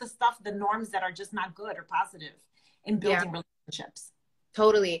give up the stuff, the norms that are just not good or positive in building relationships.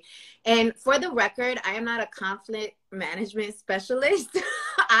 Totally. And for the record, I am not a conflict management specialist.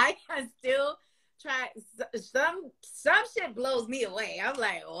 I can still try. Some shit blows me away. I'm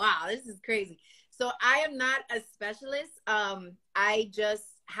like, wow, this is crazy. So I am not a specialist. I just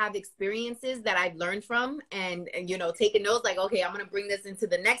have experiences that I've learned from, and you know, taking notes, like, okay, I'm going to bring this into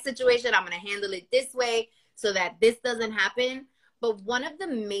the next situation. I'm going to handle it this way so that this doesn't happen. But one of the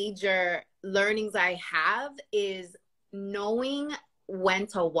major learnings I have is knowing when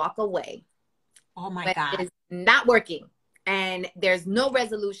to walk away. Oh my God. It's not working and there's no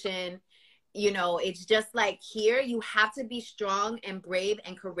resolution. You know, it's just like, here you have to be strong and brave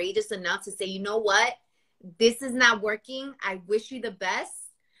and courageous enough to say, you know what, this is not working. I wish you the best,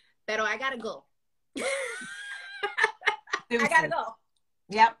 pero I gotta go. I gotta go.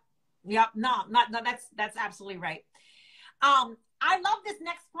 Yep. No, that's absolutely right. I love this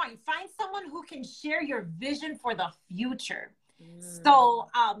next point. Find someone who can share your vision for the future. So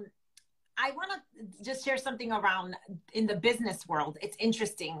I want to just share something around in the business world. It's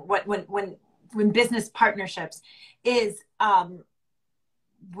interesting when business partnerships is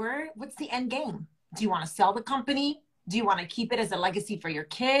what's the end game? Do you want to sell the company? Do you want to keep it as a legacy for your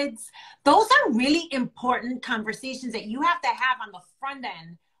kids? Those are really important conversations that you have to have on the front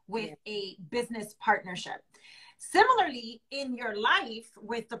end with a business partnership. Similarly, in your life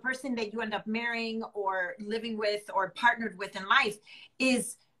with the person that you end up marrying or living with or partnered with in life,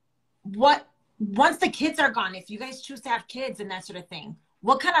 is once the kids are gone, if you guys choose to have kids and that sort of thing,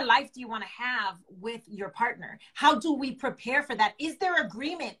 what kind of life do you want to have with your partner? How do we prepare for that? Is there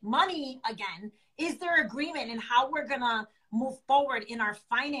agreement? Money, again, is there agreement in how we're going to move forward in our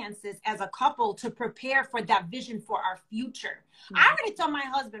finances as a couple to prepare for that vision for our future? I already told my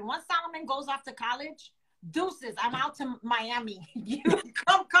husband, once Solomon goes off to college, deuces, I'm out to Miami. You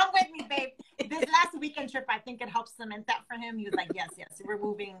come with me, babe. This last weekend trip, I think it helps cement that for him. He was like, yes, we're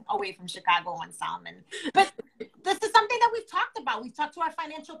moving away from Chicago and Solomon. But this is something that we've talked about. We've talked to our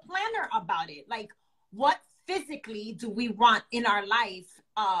financial planner about it. Like, what physically do we want in our life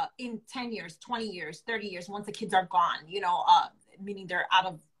in 10 years, 20 years, 30 years, once the kids are gone, you know, meaning they're out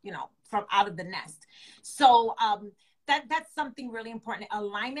of the nest. So that's something really important.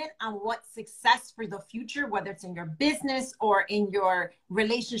 Alignment on what success for the future, whether it's in your business or in your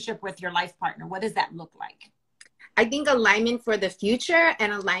relationship with your life partner. What does that look like? I think alignment for the future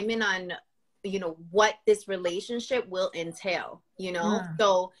and alignment on, you know, what this relationship will entail, you know?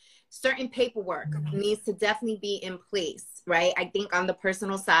 So certain paperwork needs to definitely be in place, right? I think on the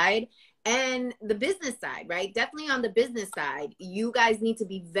personal side, And the business side, right? Definitely on the business side, you guys need to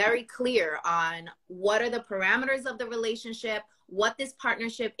be very clear on what are the parameters of the relationship, what this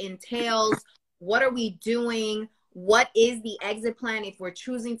partnership entails, what are we doing, what is the exit plan if we're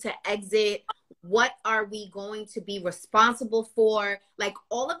choosing to exit, what are we going to be responsible for? Like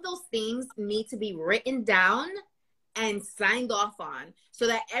all of those things need to be written down and signed off on so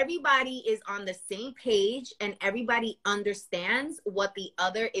that everybody is on the same page and everybody understands what the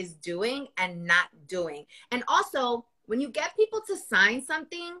other is doing and not doing. And also, when you get people to sign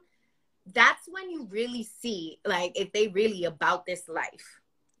something, that's when you really see like if they really about this life,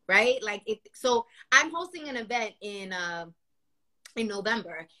 right? Like so I'm hosting an event in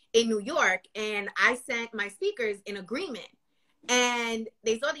November in New York, and I sent my speakers an agreement. And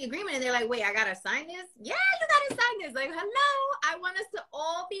they saw the agreement and they're like, wait, I gotta sign this? Yeah, you gotta sign this. Like, hello, I want us to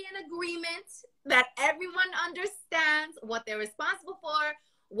all be in agreement that everyone understands what they're responsible for,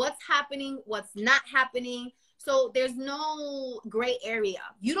 what's happening, what's not happening. So there's no gray area.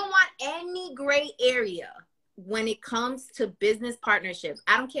 You don't want any gray area when it comes to business partnerships.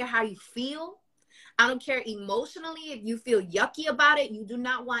 I don't care how you feel. I don't care emotionally if you feel yucky about it. You do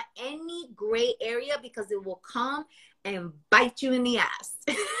not want any gray area because it will come and bite you in the ass.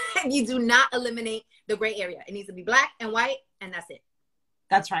 You do not eliminate the gray area. It needs to be black and white, and that's it.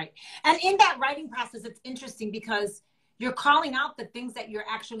 That's right. And in that writing process, it's interesting because you're calling out the things that you're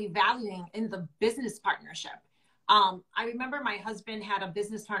actually valuing in the business partnership. I remember my husband had a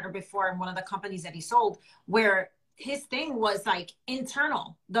business partner before in one of the companies that he sold where his thing was like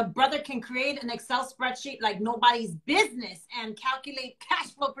internal. The brother can create an Excel spreadsheet like nobody's business and calculate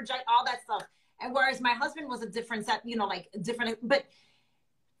cash flow, project, all that stuff. And whereas my husband was a different set, you know, like different, but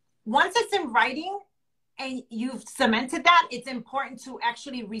once it's in writing and you've cemented that, it's important to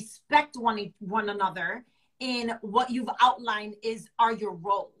actually respect one another in what you've outlined are your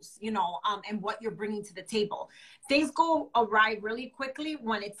roles, you know, and what you're bringing to the table. Things go awry really quickly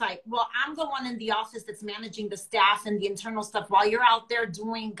when it's like, well, I'm the one in the office that's managing the staff and the internal stuff while you're out there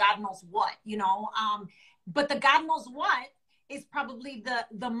doing God knows what, you know, but the God knows what is probably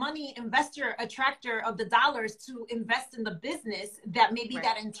the money investor attractor of the dollars to invest in the business that maybe right.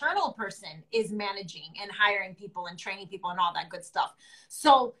 That internal person is managing and hiring people and training people and all that good stuff.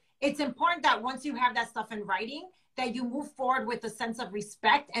 So it's important that once you have that stuff in writing, that you move forward with a sense of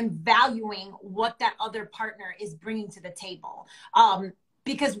respect and valuing what that other partner is bringing to the table.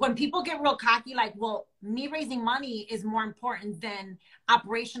 Because when people get real cocky, like, well, me raising money is more important than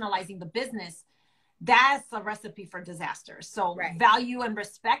operationalizing the business, that's a recipe for disaster. So right. Value and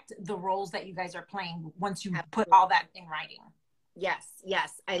respect the roles that you guys are playing once you Absolutely. Put all that in writing. Yes,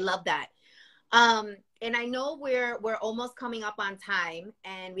 yes, I love that. And I know we're almost coming up on time,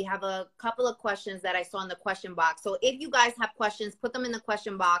 and we have a couple of questions that I saw in the question box. So if you guys have questions, put them in the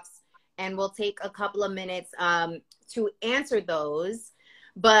question box, and we'll take a couple of minutes to answer those.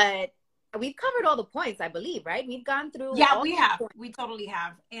 But we've covered all the points, I believe, right? We've gone through. Yeah, we have. Points. We totally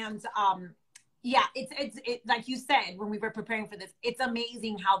have. And yeah, it's like you said when we were preparing for this, it's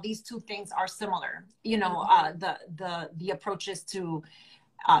amazing how these two things are similar. You know, the approaches to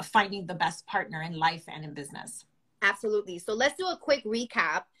finding the best partner in life and in business. Absolutely. So let's do a quick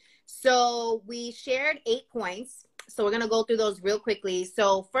recap. So we shared 8 points. So we're going to go through those real quickly.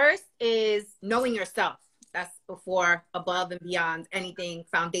 So first is knowing yourself. That's before, above and beyond anything,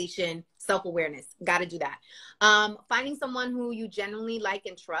 foundation, self-awareness. Got to do that. Finding someone who you genuinely like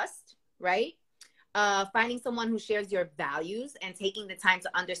and trust, right? Finding someone who shares your values and taking the time to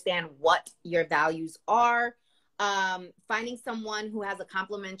understand what your values are. Finding someone who has a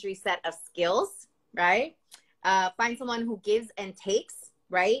complementary set of skills, right? Find someone who gives and takes,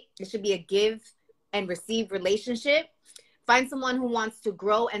 right? It should be a give and receive relationship. Find someone who wants to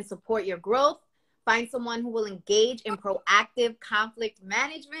grow and support your growth. Find someone who will engage in proactive conflict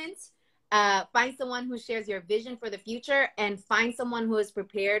management. Find someone who shares your vision for the future, and find someone who is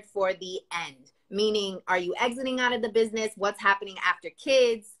prepared for the end. Meaning, are you exiting out of the business? What's happening after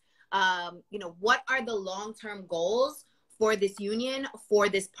kids? You know, what are the long-term goals for this union, for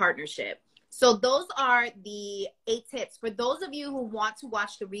this partnership? So those are the 8 tips. For those of you who want to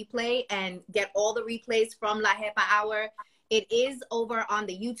watch the replay and get all the replays from La Jefa Hour, it is over on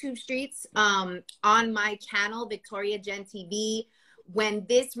the YouTube streets, on my channel, Victoria Jen TV. When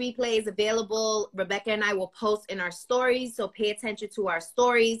this replay is available, Rebecca and I will post in our stories, so pay attention to our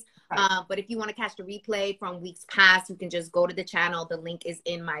stories. Right. But if you want to catch the replay from weeks past, you can just go to the channel. The link is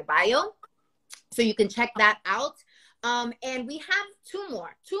in my bio, so you can check that out. And we have two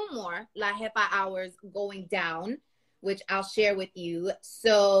more La Jefa hours going down, which I'll share with you.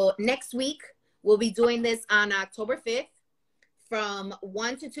 So next week, we'll be doing this on October 5th. from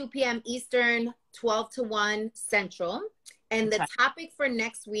 1 to 2 p.m. Eastern, 12 to 1 Central. And the topic for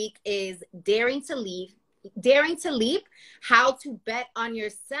next week is Daring to Leap, how to bet on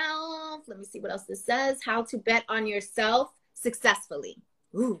yourself. Let me see what else this says. How to bet on yourself successfully.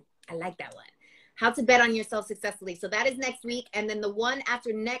 Ooh, I like that one. How to bet on yourself successfully. So that is next week. And then the one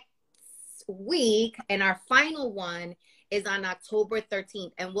after next week, and our final one, is on October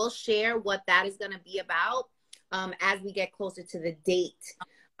 13th. And we'll share what that is going to be about as we get closer to the date.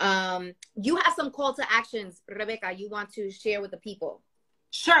 You have some call to actions, Rebecca, you want to share with the people?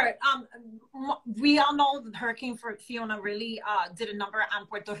 Sure. We all know that Hurricane Fiona really did a number on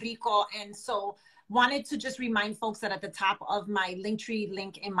Puerto Rico. And so wanted to just remind folks that at the top of my Linktree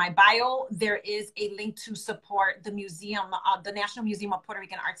link in my bio, there is a link to support the museum, the National Museum of Puerto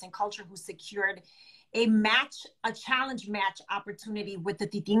Rican Arts and Culture, who secured a challenge match opportunity with the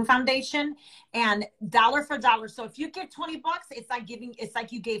Titin Foundation, and dollar for dollar. So if you give $20, it's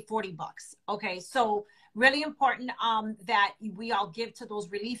like you gave $40. Okay. So really important that we all give to those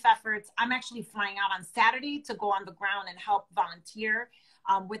relief efforts. I'm actually flying out on Saturday to go on the ground and help volunteer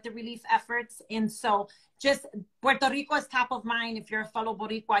with the relief efforts. And so just Puerto Rico is top of mind. If you're a fellow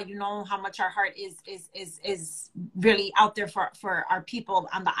Boricua, you know how much our heart is really out there for our people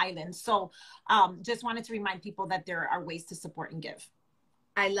on the island. So just wanted to remind people that there are ways to support and give.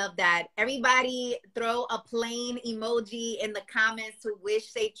 I love that. Everybody throw a plane emoji in the comments to wish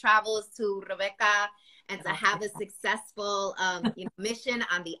safe travels to Rebecca and to have a successful mission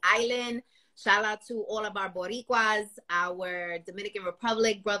on the island. Shout out to all of our Boricuas, our Dominican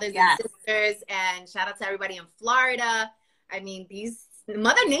Republic brothers and sisters, and shout out to everybody in Florida. I mean,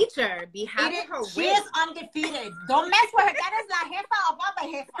 Mother Nature, be happy her She is undefeated. Don't mess with her. That is la jefa above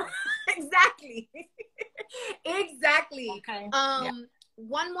the jefa. Exactly. Exactly. Okay.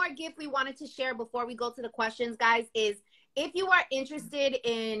 One more gift we wanted to share before we go to the questions, guys, is if you are interested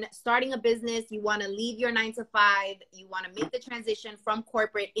in starting a business, you want to leave your 9-to-5, you want to make the transition from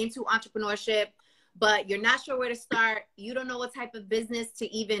corporate into entrepreneurship, but you're not sure where to start, you don't know what type of business to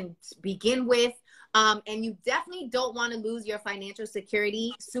even begin with, and you definitely don't want to lose your financial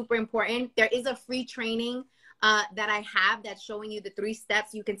security, super important. There is a free training that I have that's showing you the 3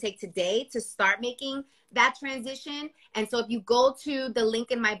 steps you can take today to start making that transition. And so if you go to the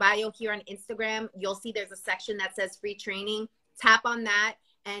link in my bio here on Instagram, you'll see there's a section that says free training. Tap on that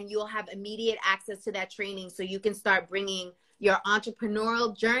and you'll have immediate access to that training so you can start bringing your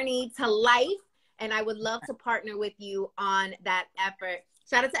entrepreneurial journey to life. And I would love to partner with you on that effort.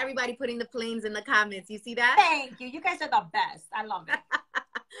 Shout out to everybody putting the planes in the comments. You see that? Thank you. You guys are the best. I love it.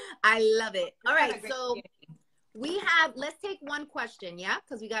 I love it. All right. So let's take one question. Yeah.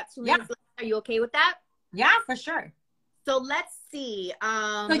 Because we got 2 minutes left. Are you okay with that? Yeah, for sure. So let's see.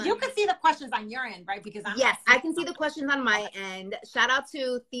 So you can see the questions on your end, right? Because I can see the questions on my end. Shout out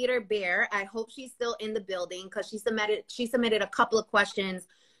to Theater Bear. I hope she's still in the building because she submitted a couple of questions.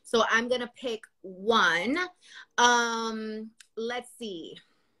 So I'm gonna pick one. Let's see.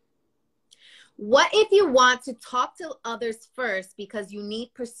 What if you want to talk to others first because you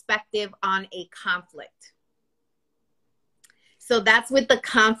need perspective on a conflict? So that's with the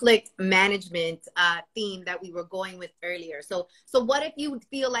conflict management theme that we were going with earlier. So what if you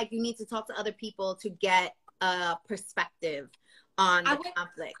feel like you need to talk to other people to get a perspective on the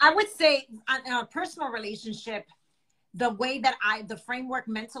conflict? I would say in a personal relationship, the framework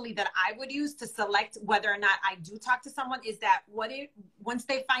mentally that I would use to select whether or not I do talk to someone is that once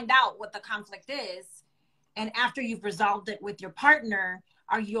they find out what the conflict is, and after you've resolved it with your partner,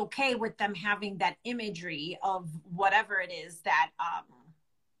 are you okay with them having that imagery of whatever it is that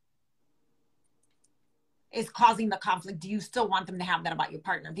is causing the conflict? Do you still want them to have that about your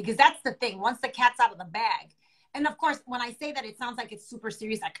partner? Because that's the thing. Once the cat's out of the bag, and of course, when I say that, it sounds like it's super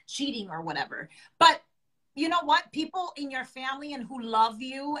serious, like cheating or whatever. But you know what? People in your family and who love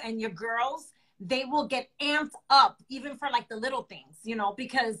you and your girls, they will get amped up even for like the little things,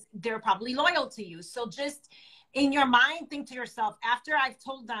 because they're probably loyal to you. So just in your mind, think to yourself, after I've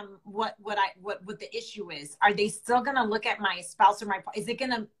told them what the issue is, are they still going to look at my spouse or is it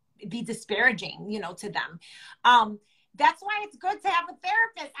going to be disparaging, to them? That's why it's good to have a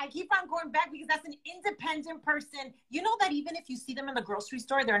therapist. I keep on going back because that's an independent person. You know that even if you see them in the grocery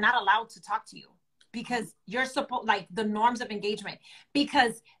store, they're not allowed to talk to you because you're supposed, like the norms of engagement,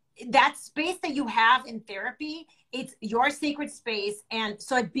 because that space that you have in therapy, it's your sacred space. And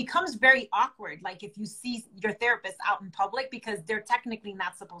so it becomes very awkward. Like if you see your therapist out in public, because they're technically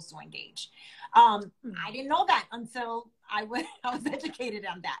not supposed to engage. I didn't know that until I was educated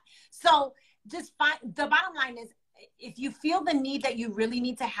on that. So just the bottom line is, if you feel the need that you really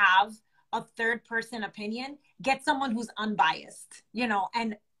need to have a third person opinion, get someone who's unbiased, you know,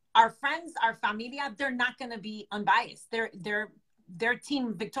 and our friends, our familia, they're not going to be unbiased. They're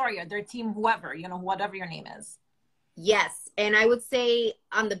team Victoria, their team whoever, you know, whatever your name is. Yes. And I would say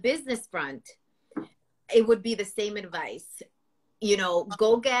on the business front, it would be the same advice. You know,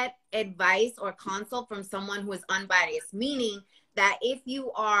 go get advice or consult from someone who is unbiased, meaning that if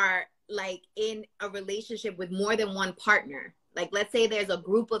you are like in a relationship with more than one partner, like let's say there's a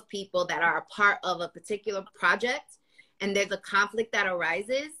group of people that are a part of a particular project and there's a conflict that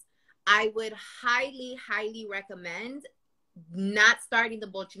arises, I would highly, highly recommend not starting the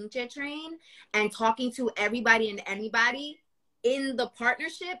bochinche train and talking to everybody and anybody in the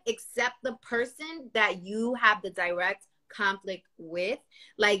partnership except the person that you have the direct conflict with.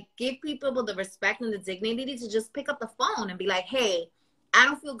 Like, give people the respect and the dignity to just pick up the phone and be like, hey, I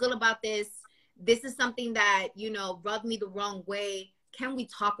don't feel good about this. This is something that, you know, rubbed me the wrong way. Can we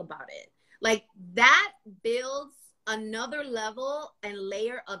talk about it? Like, that builds another level and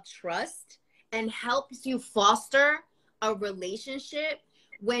layer of trust and helps you foster a relationship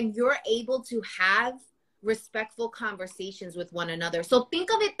when you're able to have respectful conversations with one another. So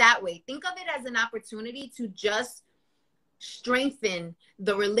think of it that way. Think of it as an opportunity to just strengthen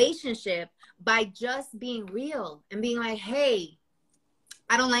the relationship by just being real and being like, hey,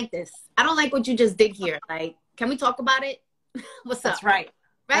 I don't like this. I don't like what you just did here. Like, can we talk about it? What's up? That's right.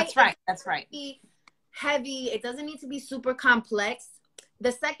 That's right. That's right. Heavy. It doesn't need to be super complex.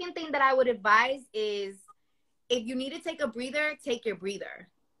 The second thing that I would advise is if you need to take a breather, take your breather.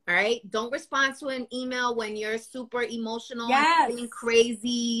 All right. Don't respond to an email when you're super emotional, yes, and feeling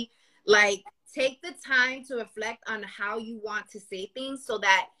crazy. Like, take the time to reflect on how you want to say things so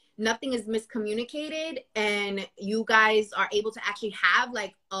that nothing is miscommunicated and you guys are able to actually have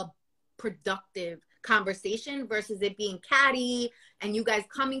like a productive conversation versus it being catty and you guys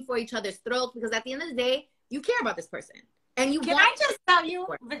coming for each other's throats, because at the end of the day, you care about this person. And you Can I just tell you,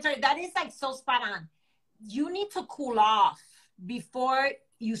 Victoria, that is like so spot on. You need to cool off before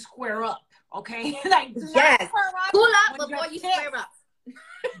you square up, okay? Like, do yes, not square up cool up before you square up.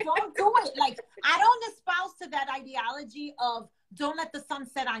 Don't do it. Like, I don't espouse to that ideology of don't let the sun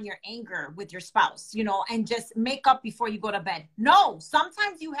set on your anger with your spouse, you know, and just make up before you go to bed. No,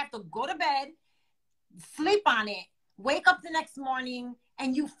 sometimes you have to go to bed, sleep on it, wake up the next morning,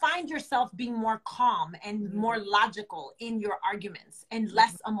 and you find yourself being more calm and more logical in your arguments and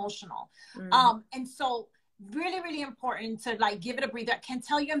less emotional. And so really, really important to like give it a breather. I can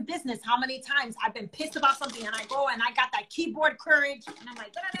tell you in business how many times I've been pissed about something and I go and I got that keyboard courage and I'm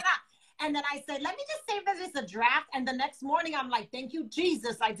like, da, da, da, da. And then I said, let me just save this as a draft. And the next morning I'm like, thank you,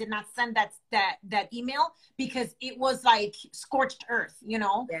 Jesus, I did not send that email because it was like scorched earth, you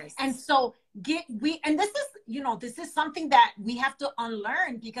know? Yes. And so and this is, you know, this is something that we have to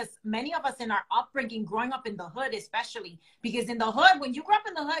unlearn because many of us in our upbringing, growing up in the hood, especially because in the hood, when you grow up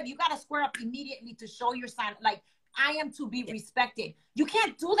in the hood, you got to square up immediately to show your sign. Like, I am to be respected. You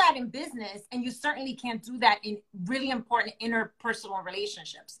can't do that in business, and you certainly can't do that in really important interpersonal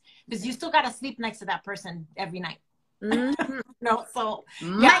relationships because you still got to sleep next to that person every night. No, so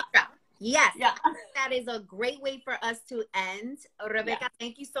yeah. Yes, yeah. That is a great way for us to end. Rebecca,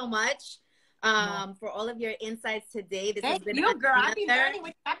 thank you so much for all of your insights today. This has been you, girl. I'd be learning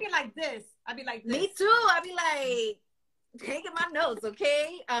with, I'd be like this. Me too. I'd be like taking my notes,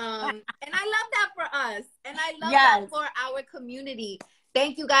 okay? And I love that for us. And I love that for our community.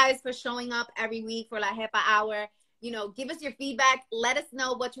 Thank you guys for showing up every week for La Jefa Hour. You know, give us your feedback. Let us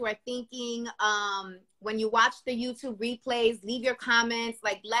know what you are thinking. When you watch the YouTube replays, leave your comments.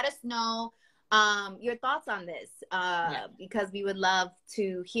 Like, let us know your thoughts on this because we would love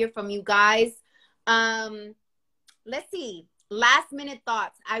to hear from you guys. Let's see. Last minute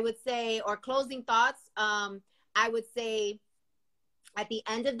thoughts, I would say, or closing thoughts. I would say at the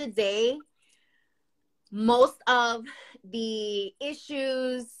end of the day, most of the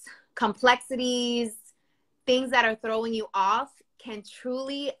issues, complexities, things that are throwing you off can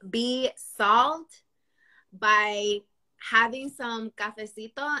truly be solved by having some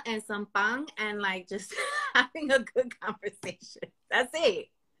cafecito and some pan and like just having a good conversation. That's it.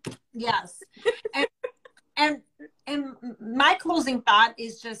 Yes. And my closing thought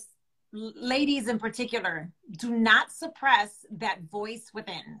is just, ladies in particular, do not suppress that voice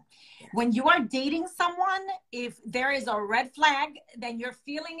within. When you are dating someone, if there is a red flag, then you're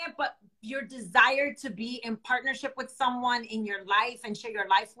feeling it, but your desire to be in partnership with someone in your life and share your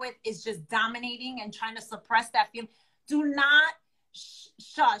life with is just dominating and trying to suppress that feeling. Do not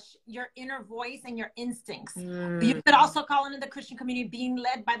shush your inner voice and your instincts. You could also call into the Christian community being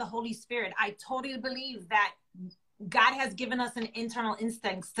led by the Holy Spirit. I totally believe that God has given us an internal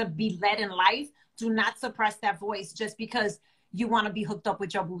instincts to be led in life. Do not suppress that voice just because you want to be hooked up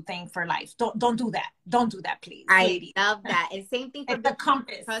with your boo thing for life. Don't do that. Don't do that, please, I lady. love that. And same thing for It's the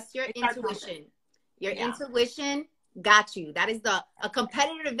compass. trust your It's our compass. intuition. Your Yeah. intuition got you. That is a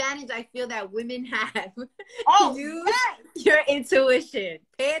competitive advantage I feel that women have. Oh, Use yes. your intuition.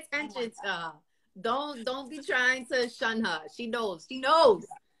 Pay attention to her. Don't be trying to shun her. She knows. She knows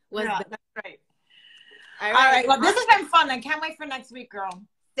what's Yeah, best. that's right. All All right. right. Well, this has been fun. I can't wait for next week, girl.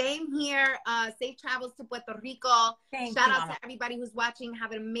 Same here. Safe travels to Puerto Rico. Thank Shout you, out Mama. to everybody who's watching.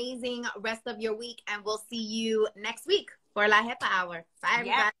 Have an amazing rest of your week, and we'll see you next week for La Jefa Hour. Bye,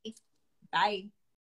 everybody. Bye.